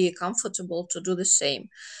will be comfortable to do the same.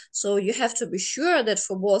 So you have to be sure that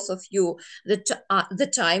for both of you the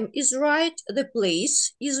time is right, the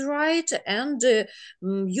place is right, and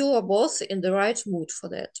you are both in the right mood for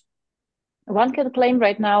that. One can claim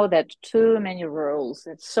right now that too many rules,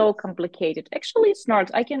 it's so complicated. Actually, it's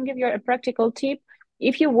not. I can give you a practical tip.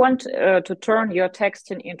 If you want to turn your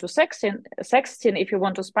texting into sexting, if you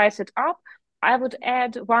want to spice it up, I would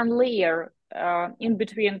add one layer in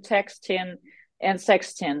between texting and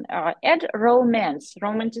sexting. Add romance,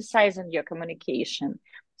 romanticizing your communication.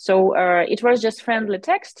 So it was just friendly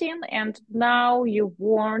texting, and now you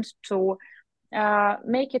want to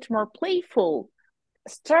make it more playful.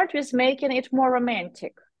 Start with making it more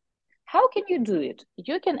romantic. How can you do it?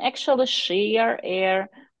 You can actually share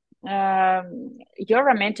your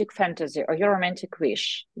romantic fantasy or your romantic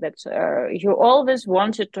wish that you always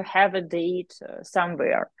wanted to have a date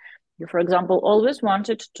somewhere. You, for example, always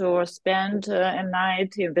wanted to spend a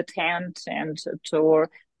night in the tent and to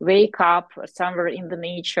wake up somewhere in the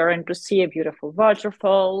nature and to see a beautiful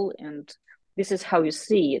waterfall, and this is how you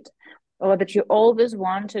see it. Or that you always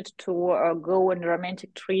wanted to go on a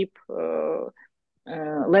romantic trip,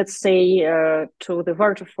 let's say to the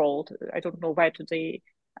waterfall. I don't know why today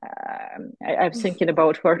I'm thinking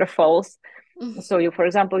about waterfalls. So you, for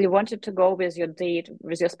example, you wanted to go with your date,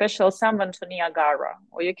 with your special someone to Niagara,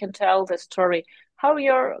 or you can tell the story how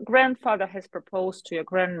your grandfather has proposed to your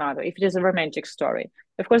grandmother, if it is a romantic story.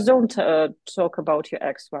 Of course, don't talk about your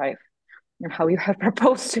ex-wife and how you have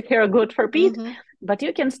proposed to her, God forbid, but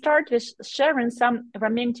you can start with sharing some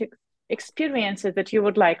romantic experiences that you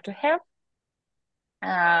would like to have.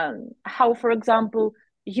 How, for example,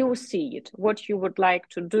 you see it, what you would like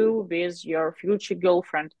to do with your future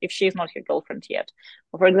girlfriend, if she's not your girlfriend yet.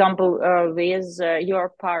 Or for example, with your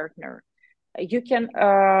partner. You can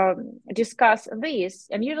discuss this,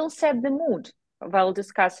 and you will set the mood while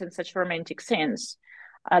discussing such romantic scenes.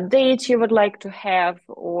 A date you would like to have,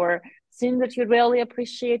 or thing that you really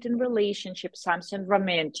appreciate in relationship, something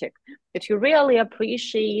romantic that you really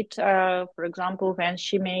appreciate. For example, when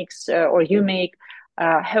she makes or you make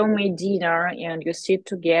homemade dinner and you sit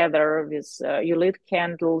together with you lit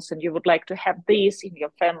candles and you would like to have this in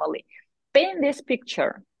your family. Paint this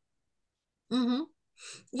picture.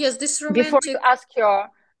 Yes, this romantic.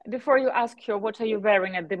 Before you ask her what are you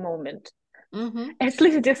wearing at the moment, at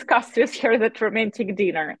least discuss with her that romantic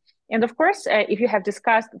dinner. And of course, if you have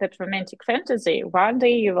discussed that romantic fantasy, one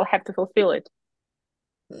day you will have to fulfill it.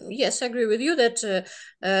 Yes, I agree with you that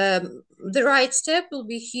the right step will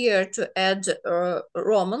be here to add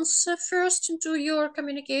romance first into your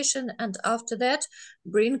communication, and after that,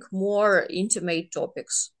 bring more intimate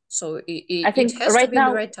topics. So I think it has right to be now,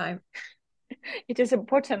 in the right time. It is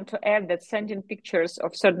important to add that sending pictures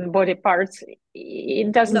of certain body parts,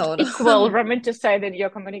 it doesn't equal romanticize in your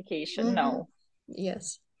communication. No.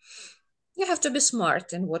 Yes. You have to be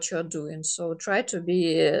smart in what you're doing. So try to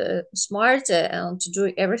be smart and to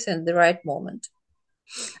do everything at the right moment.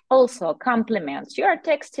 Also, compliments. You are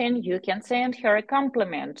texting, you can send her a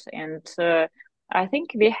compliment. And I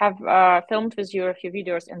think we have filmed with you a few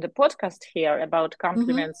videos in the podcast here about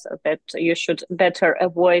compliments that you should better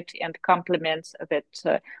avoid, and compliments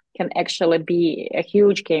that can actually be a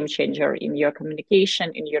huge game changer in your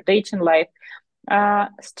communication, in your dating life.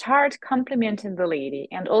 Start complimenting the lady.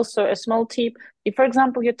 And also a small tip, if, for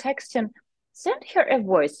example, you're texting, send her a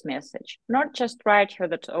voice message, not just write her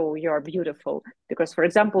that, oh, you're beautiful. Because, for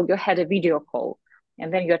example, you had a video call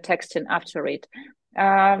and then you're texting after it.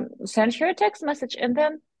 Send her a text message and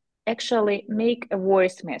then actually make a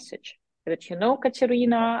voice message that, you know,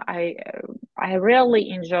 Katerina, I really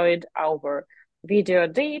enjoyed our video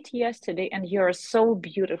date yesterday and you're so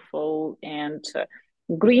beautiful, and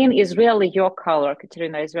green is really your color.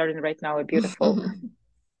 Katerina is wearing right now a beautiful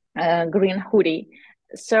green hoodie.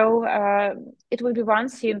 So it will be one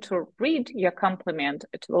thing to read your compliment.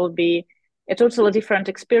 It will be a totally different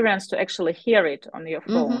experience to actually hear it on your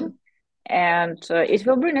phone. And it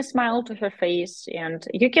will bring a smile to her face. And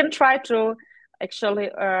you can try to actually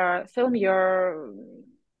film your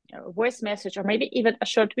voice message, or maybe even a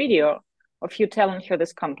short video of you telling her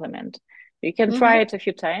this compliment. You can try it a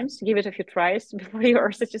few times, give it a few tries before you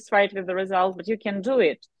are satisfied with the result, but you can do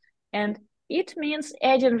it. And it means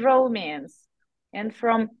adding romance. And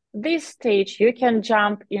from this stage, you can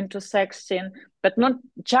jump into sexting, but not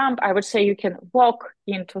jump. I would say you can walk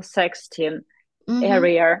into sexting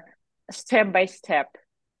area step by step.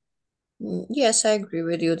 Yes, I agree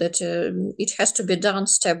with you that it has to be done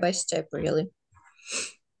step by step, really.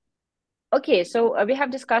 Okay, so we have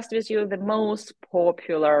discussed with you the most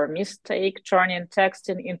popular mistake, turning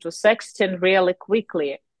texting into sexting really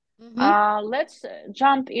quickly. Let's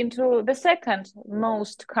jump into the second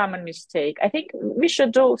most common mistake. I think we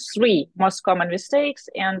should do 3 most common mistakes,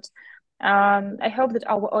 and I hope that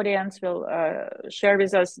our audience will share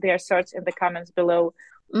with us their thoughts in the comments below.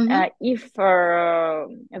 If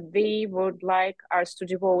they would like us to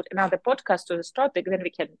devote another podcast to this topic, then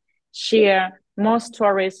we can share more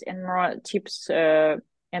stories and more tips and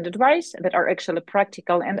advice that are actually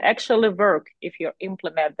practical and actually work if you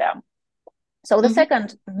implement them. So the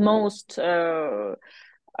second most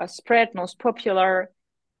spread, most popular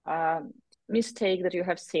mistake that you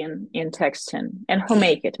have seen in texting, and who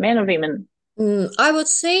make it, men or women? I would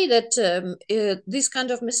say that this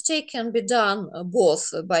kind of mistake can be done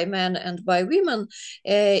both by men and by women.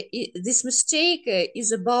 This mistake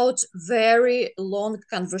is about very long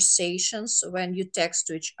conversations when you text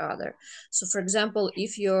to each other. So, for example,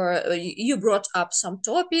 if you brought up some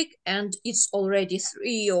topic and it's already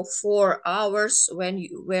 3 or 4 hours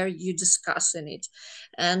where you discussing it,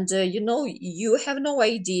 and you have no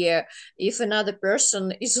idea if another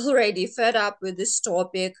person is already fed up with this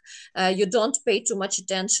topic. You don't pay too much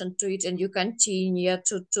attention to it and you continue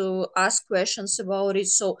to ask questions about it.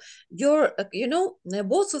 So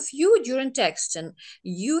both of you during texting,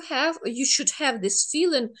 you should have this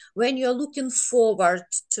feeling when you're looking forward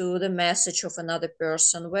to the message of another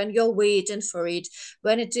person, when you're waiting for it,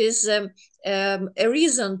 when it is a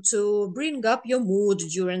reason to bring up your mood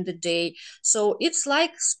during the day. So it's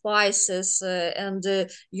like spices, and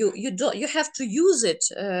you have to use it,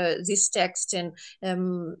 this texting.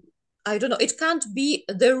 I don't know, it can't be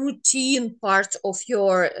the routine part of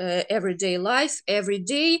your everyday life every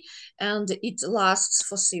day, and it lasts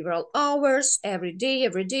for several hours every day.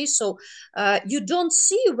 So you don't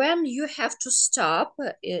see when you have to stop,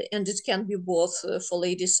 and it can be both for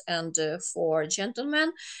ladies and for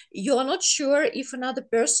gentlemen. You're not sure if another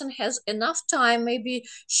person has enough time. Maybe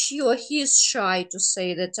she or he is shy to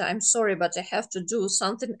say that I'm sorry, but I have to do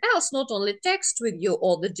something else, not only text with you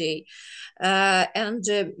all the day. And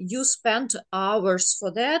you spend hours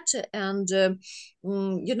for that. And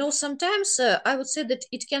sometimes I would say that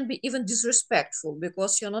it can be even disrespectful,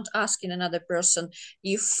 because you're not asking another person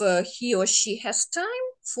if he or she has time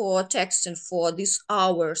for texting for these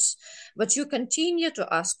hours, but you continue to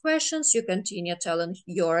ask questions, you continue telling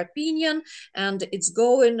your opinion, and it's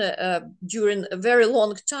going during a very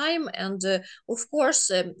long time. And of course,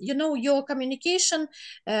 your communication,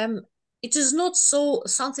 it is not so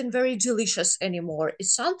something very delicious anymore.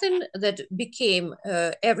 It's something that became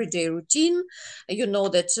everyday routine. You know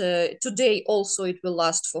that today also it will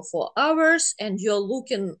last for 4 hours, and you're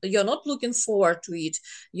not looking forward to it.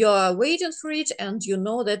 You're waiting for it, and you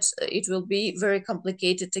know that it will be very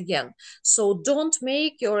complicated again. So don't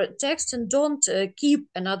make your text, and don't keep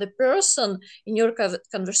another person in your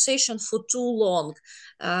conversation for too long,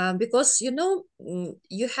 because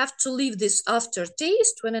you have to leave this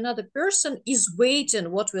aftertaste when another person is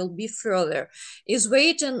waiting what will be further, is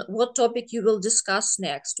waiting what topic you will discuss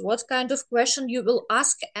next, what kind of question you will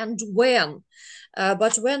ask, and when.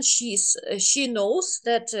 But when she knows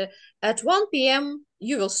that at 1 p.m.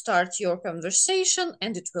 you will start your conversation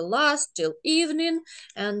and it will last till evening,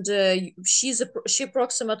 and she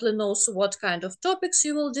approximately knows what kind of topics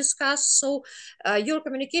you will discuss. So your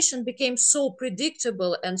communication became so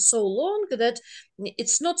predictable and so long that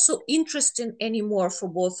it's not so interesting anymore for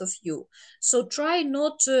both of you. So try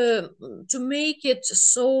not to make it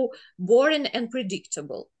so boring and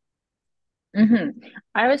predictable.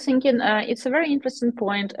 I was thinking it's a very interesting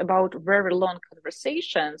point about very long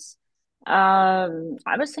conversations. I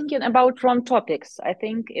was thinking about wrong topics. I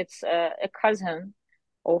think it's a cousin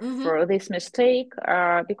of Mm-hmm. this mistake,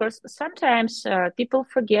 because sometimes people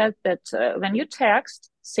forget that when you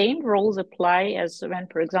text, same rules apply as when,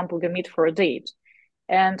 for example, you meet for a date.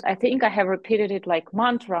 And I think I have repeated it like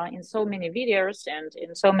mantra in so many videos and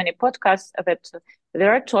in so many podcasts that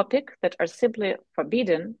there are topics that are simply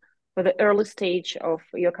forbidden for the early stage of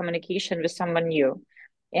your communication with someone new.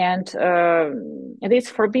 And these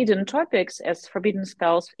forbidden topics, as forbidden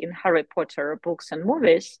spells in Harry Potter books and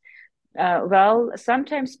movies, well,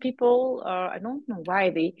 sometimes people, I don't know why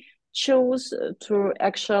they choose to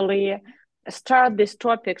actually start these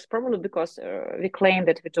topics, probably because we claim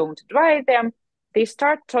that we don't advise them. They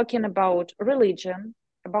start talking about religion,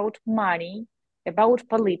 about money, about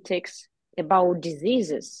politics, about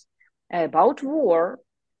diseases, about war.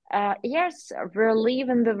 Yes, we live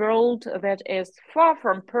in the world that is far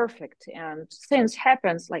from perfect, and things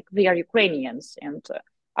happens like we are Ukrainians, and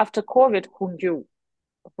after COVID, who knew?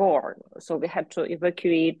 War. So we had to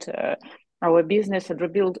evacuate our business and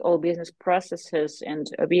rebuild all business processes. And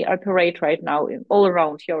we operate right now in all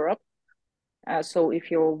around Europe. So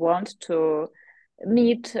if you want to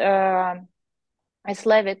meet a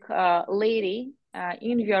Slavic lady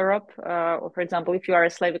in Europe, or for example, if you are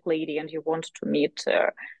a Slavic lady and you want to meet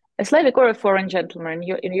a Slavic or a foreign gentleman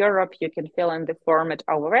in Europe, you can fill in the form at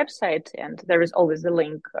our website, and there is always a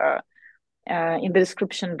link in the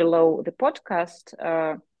description below the podcast.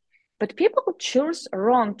 But people choose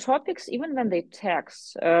wrong topics even when they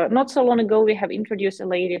text. Not so long ago, we have introduced a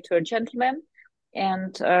lady to a gentleman,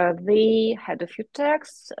 and they had a few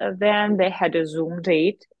texts. Then they had a Zoom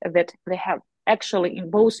date that they have actually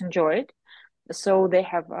both enjoyed. So they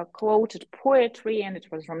have quoted poetry, and it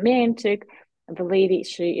was romantic. The lady,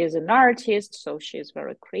 she is an artist, so she is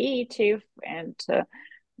very creative, and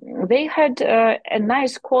they had a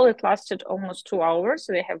nice call. It lasted almost 2 hours.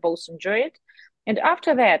 They have both enjoyed it. And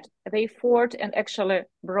after that, they fought and actually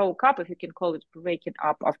broke up, if you can call it breaking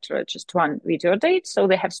up, after just one video date. So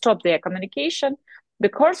they have stopped their communication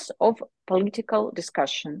because of political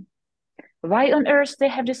discussion. Why on earth they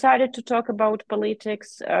have decided to talk about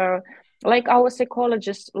politics? Like our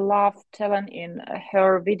psychologist loved telling in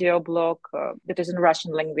her video blog that is in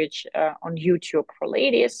Russian language on YouTube for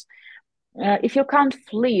ladies, if you can't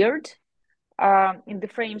flirt in the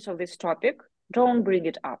frames of this topic, don't bring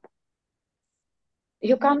it up.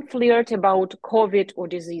 You can't flirt about COVID or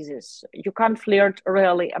diseases. You can't flirt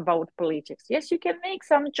really about politics. Yes, you can make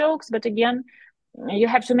some jokes, but again, you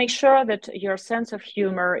have to make sure that your sense of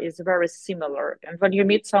humor is very similar. And when you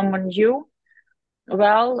meet someone new,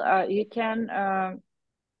 well, you can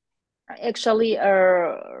actually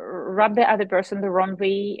rub the other person the wrong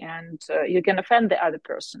way, and you can offend the other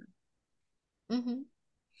person.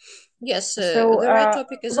 Yes, So the right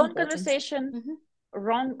topic is long important. Conversation,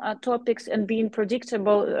 wrong topics, and being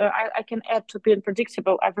predictable. I can add to being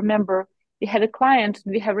predictable. I remember we had a client,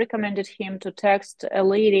 we have recommended him to text a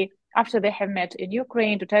lady after they have met in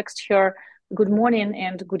Ukraine, to text her good morning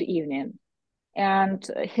and good evening. And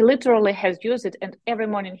he literally has used it, and every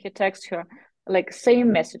morning he texts her like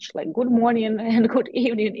same message, like good morning and good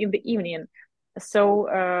evening in the evening.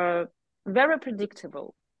 So very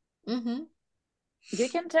predictable. You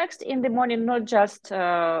can text in the morning, not just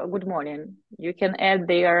good morning. You can add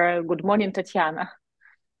there good morning, Tatiana,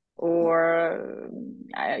 or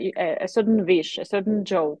a certain wish, a certain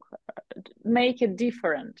joke. Make it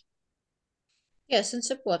different. Yes,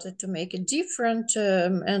 it's important to make it different,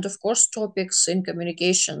 and of course, topics in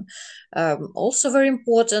communication also very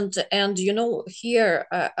important. And here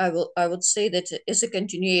I would say that as a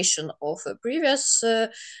continuation of a previous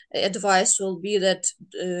advice will be that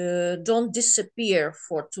don't disappear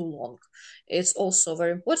for too long. It's also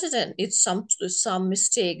very important, and it's some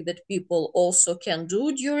mistake that people also can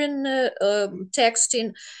do during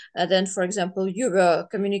texting. Then, for example, you were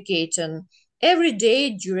communicating every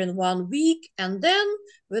day during 1 week, and then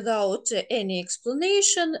without any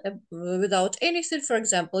explanation, without anything. For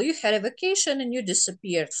example, you had a vacation and you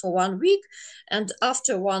disappeared for 1 week, and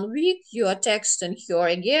after 1 week you are texting her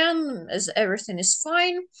again as everything is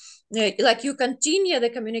fine, like you continue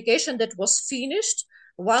the communication that was finished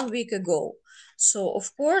 1 week ago. So, of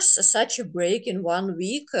course, such a break in 1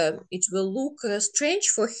 week, it will look strange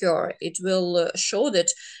for her. It will show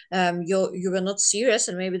that you were not serious,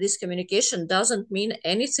 and maybe this communication doesn't mean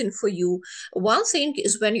anything for you. One thing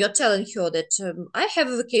is when you're telling her that I have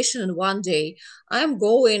a vacation in 1 day, I'm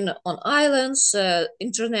going on islands,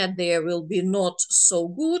 internet there will be not so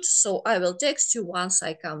good, so I will text you once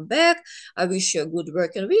I come back. I wish you a good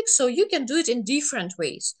working week. So you can do it in different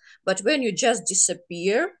ways. But when you just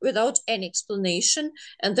disappear without any explanation,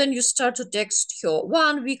 and then you start to text her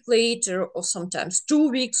 1 week later or sometimes 2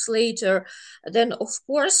 weeks later, then of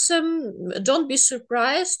course don't be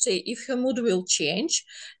surprised if her mood will change,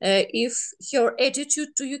 if her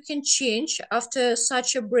attitude to you can change after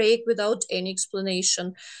such a break without any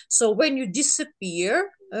explanation. So when you disappear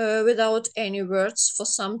without any words for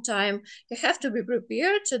some time, you have to be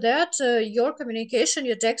prepared that your communication,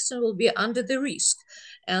 your texting will be under the risk.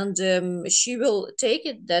 And she will take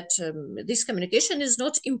it that this communication is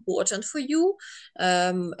not important for you.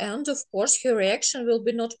 And of course, her reaction will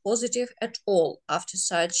be not positive at all after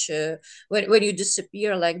such, when you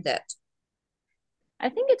disappear like that. I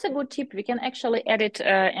think it's a good tip. We can actually edit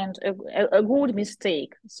and a good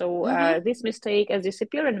mistake. So this mistake as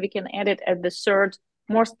disappear, and we can edit at the third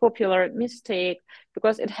most popular mistake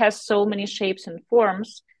because it has so many shapes and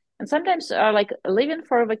forms. And sometimes like leaving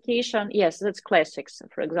for a vacation, yes, that's classics.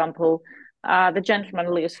 For example, the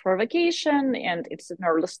gentleman leaves for a vacation and it's an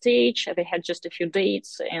early stage. They had just a few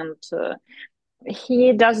dates, and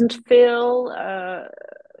he doesn't feel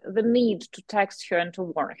the need to text her and to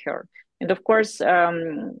warn her. And of course,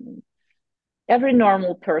 every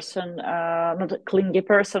normal person, not a clingy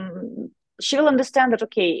person, she will understand that,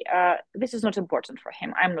 okay, this is not important for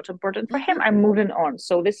him. I'm not important for him. I'm moving on.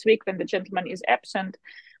 So this week when the gentleman is absent,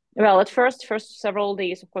 well, at first several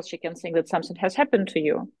days, of course, she can think that something has happened to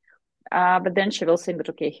you. But then she will think that,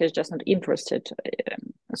 okay, he's just not interested.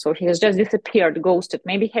 So he has just disappeared, ghosted.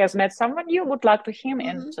 Maybe he has met someone new, good luck to him.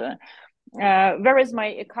 And where is my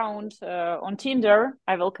account on Tinder?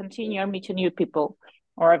 I will continue meeting new people,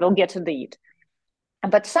 or I will get a date.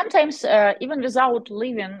 But sometimes, even without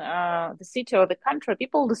leaving the city or the country,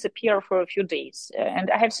 people disappear for a few days. And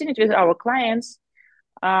I have seen it with our clients.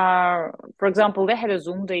 For example, they had a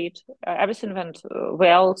Zoom date. Everything went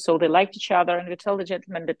well, so they liked each other. And we tell the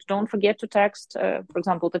gentleman that don't forget to text, for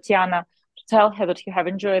example, Tatiana, to tell her that you have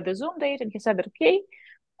enjoyed the Zoom date. And he said that, okay.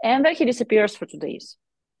 And then he disappears for 2 days.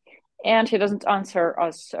 And he doesn't answer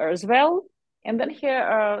us as well. And then he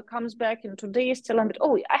comes back in 2 days telling me,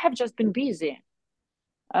 oh, I have just been busy.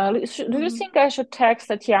 Do you think I should text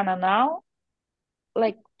Tatiana now?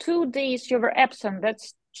 Like 2 days you were absent.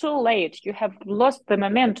 That's too late. You have lost the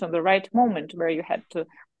momentum, the right moment where you had to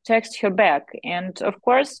text her back. And of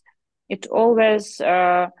course, it always,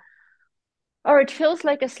 or it feels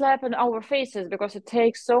like a slap in our faces because it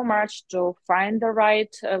takes so much to find the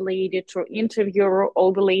right lady, to interview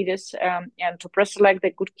all the ladies, and to pre-select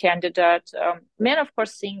the good candidate. Men, of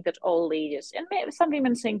course, think that all ladies, and some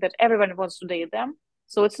women think that everyone wants to date them.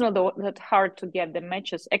 So it's not that hard to get the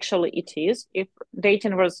matches. Actually, it is. If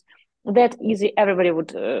dating was that easy, everybody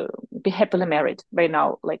would be happily married by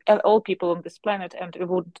now, like all people on this planet, and we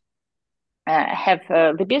would have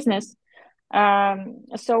the business.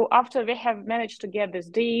 So after we have managed to get this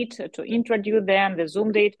date, to introduce them, the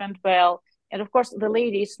Zoom date went well. And of course, the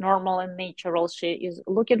lady is normal and natural. She is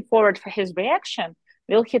looking forward for his reaction.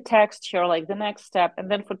 Will he text her like the next step?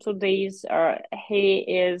 And then for 2 days, he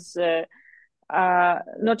is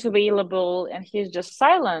not available and he's just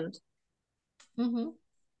silent.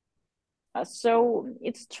 So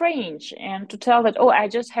it's strange. And to tell that, oh, I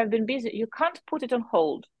just have been busy, you can't put it on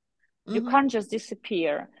hold. You can't just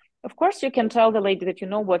disappear. Of course, you can tell the lady that, you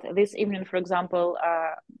know what, this evening, for example,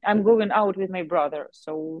 I'm going out with my brother.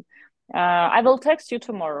 So I will text you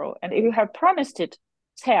tomorrow. And if you have promised it,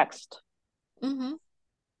 text.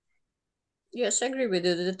 Yes, I agree with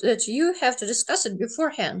you that you have to discuss it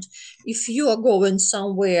beforehand. If you are going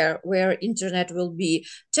somewhere where internet will be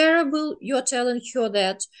terrible, you're telling her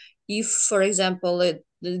that. If, for example,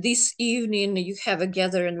 this evening you have a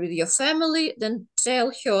gathering with your family, then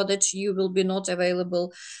tell her that you will be not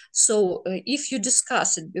available. So if you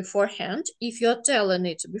discuss it beforehand, if you're telling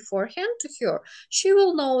it beforehand to her, she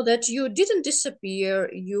will know that you didn't disappear,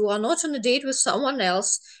 you are not on a date with someone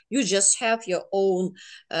else, you just have your own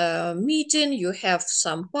meeting, you have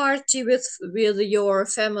some party with your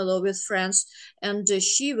family or with friends, and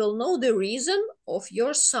she will know the reason of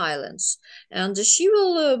your silence, and she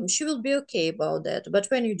will be okay about that. But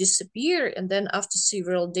when you disappear and then after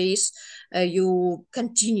several days you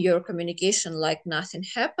continue your communication like nothing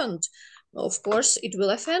happened, of course it will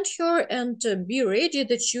offend her, and be ready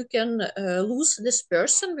that you can lose this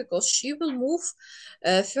person, because she will move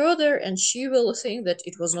further and she will think that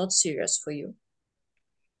it was not serious for you.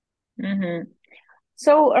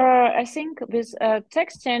 So I think with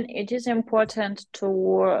texting, it is important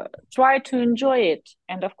to try to enjoy it,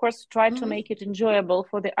 and of course, try to make it enjoyable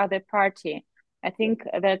for the other party. I think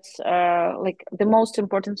that's like the most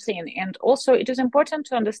important thing. And also, it is important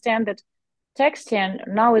to understand that texting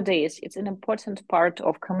nowadays, it's an important part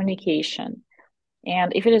of communication.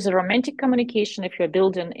 And if it is a romantic communication, if you're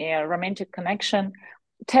building a romantic connection,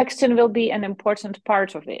 texting will be an important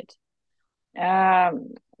part of it.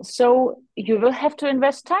 So you will have to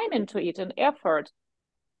invest time into it and effort.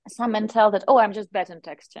 Some men tell that, oh, I'm just bad in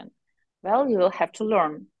texting. Well, you will have to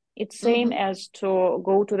learn. It's same as to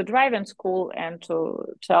go to the driving school and to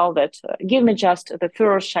tell that, give me just the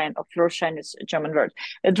Führerschein, or Führerschein is a German word,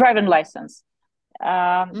 a driving license.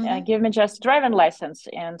 Give me just driving license,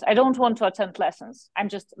 and I don't want to attend lessons. I'm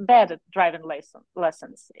just bad at driving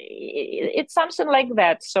lessons. It's something like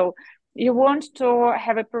that. So you want to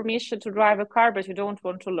have a permission to drive a car, but you don't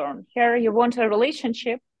want to learn. Here you want a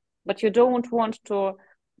relationship, but you don't want to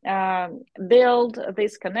build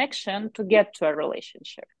this connection to get to a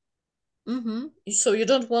relationship. So you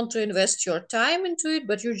don't want to invest your time into it,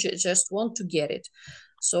 but you just want to get it.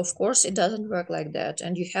 So of course it doesn't work like that,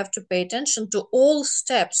 and you have to pay attention to all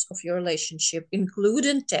steps of your relationship,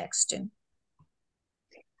 including texting.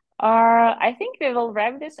 I think we will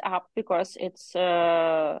wrap this up because it's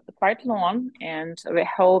quite long, and we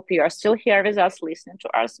hope you are still here with us, listening to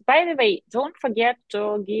us. By the way, don't forget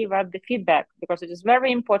to give us the feedback, because it is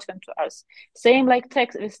very important to us. Same like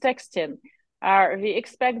with texting, we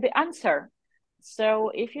expect the answer.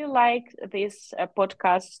 So if you like this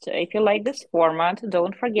podcast, if you like this format,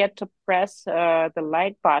 don't forget to press the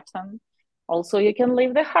like button. Also, you can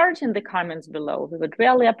leave the heart in the comments below. We would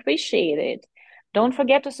really appreciate it. Don't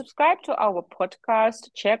forget to subscribe to our podcast.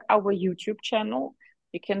 Check our YouTube channel.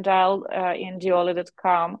 You can dial in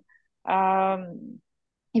diolly.com.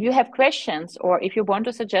 If you have questions or if you want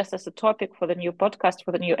to suggest us a topic for the new podcast,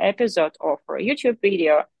 for the new episode, or for a YouTube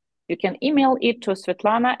video, you can email it to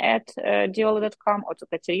Svetlana at diolo.com or to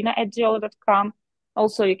Katerina at diolo.com.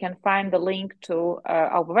 Also, you can find the link to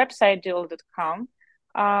our website, diolo.com.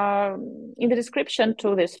 In the description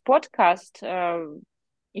to this podcast,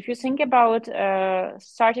 if you think about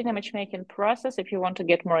starting a matchmaking process, if you want to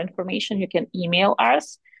get more information, you can email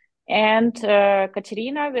us. And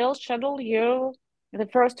Katerina will schedule you the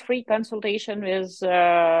first free consultation with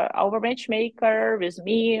our matchmaker, with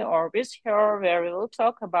me, or with her, where we will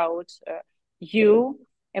talk about you,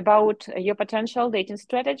 about your potential dating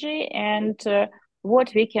strategy, and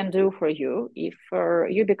what we can do for you if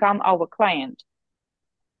you become our client.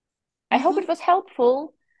 I hope it was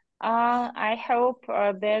helpful. I hope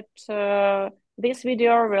that this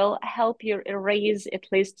video will help you erase at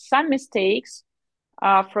least some mistakes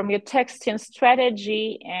from your texting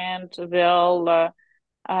strategy and will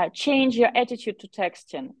change your attitude to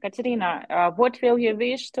texting. Katerina, what will you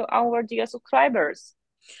wish to our dear subscribers?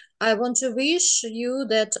 I want to wish you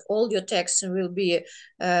that all your texting will be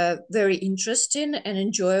very interesting and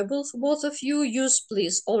enjoyable for both of you. Use,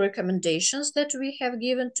 please, all recommendations that we have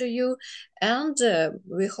given to you. And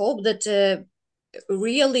we hope that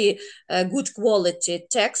really good quality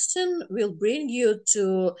texting will bring you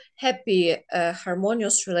to happy,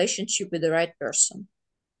 harmonious relationship with the right person.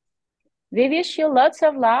 We wish you lots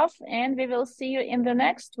of love and we will see you in the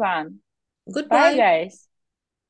next one. Goodbye. Bye, guys.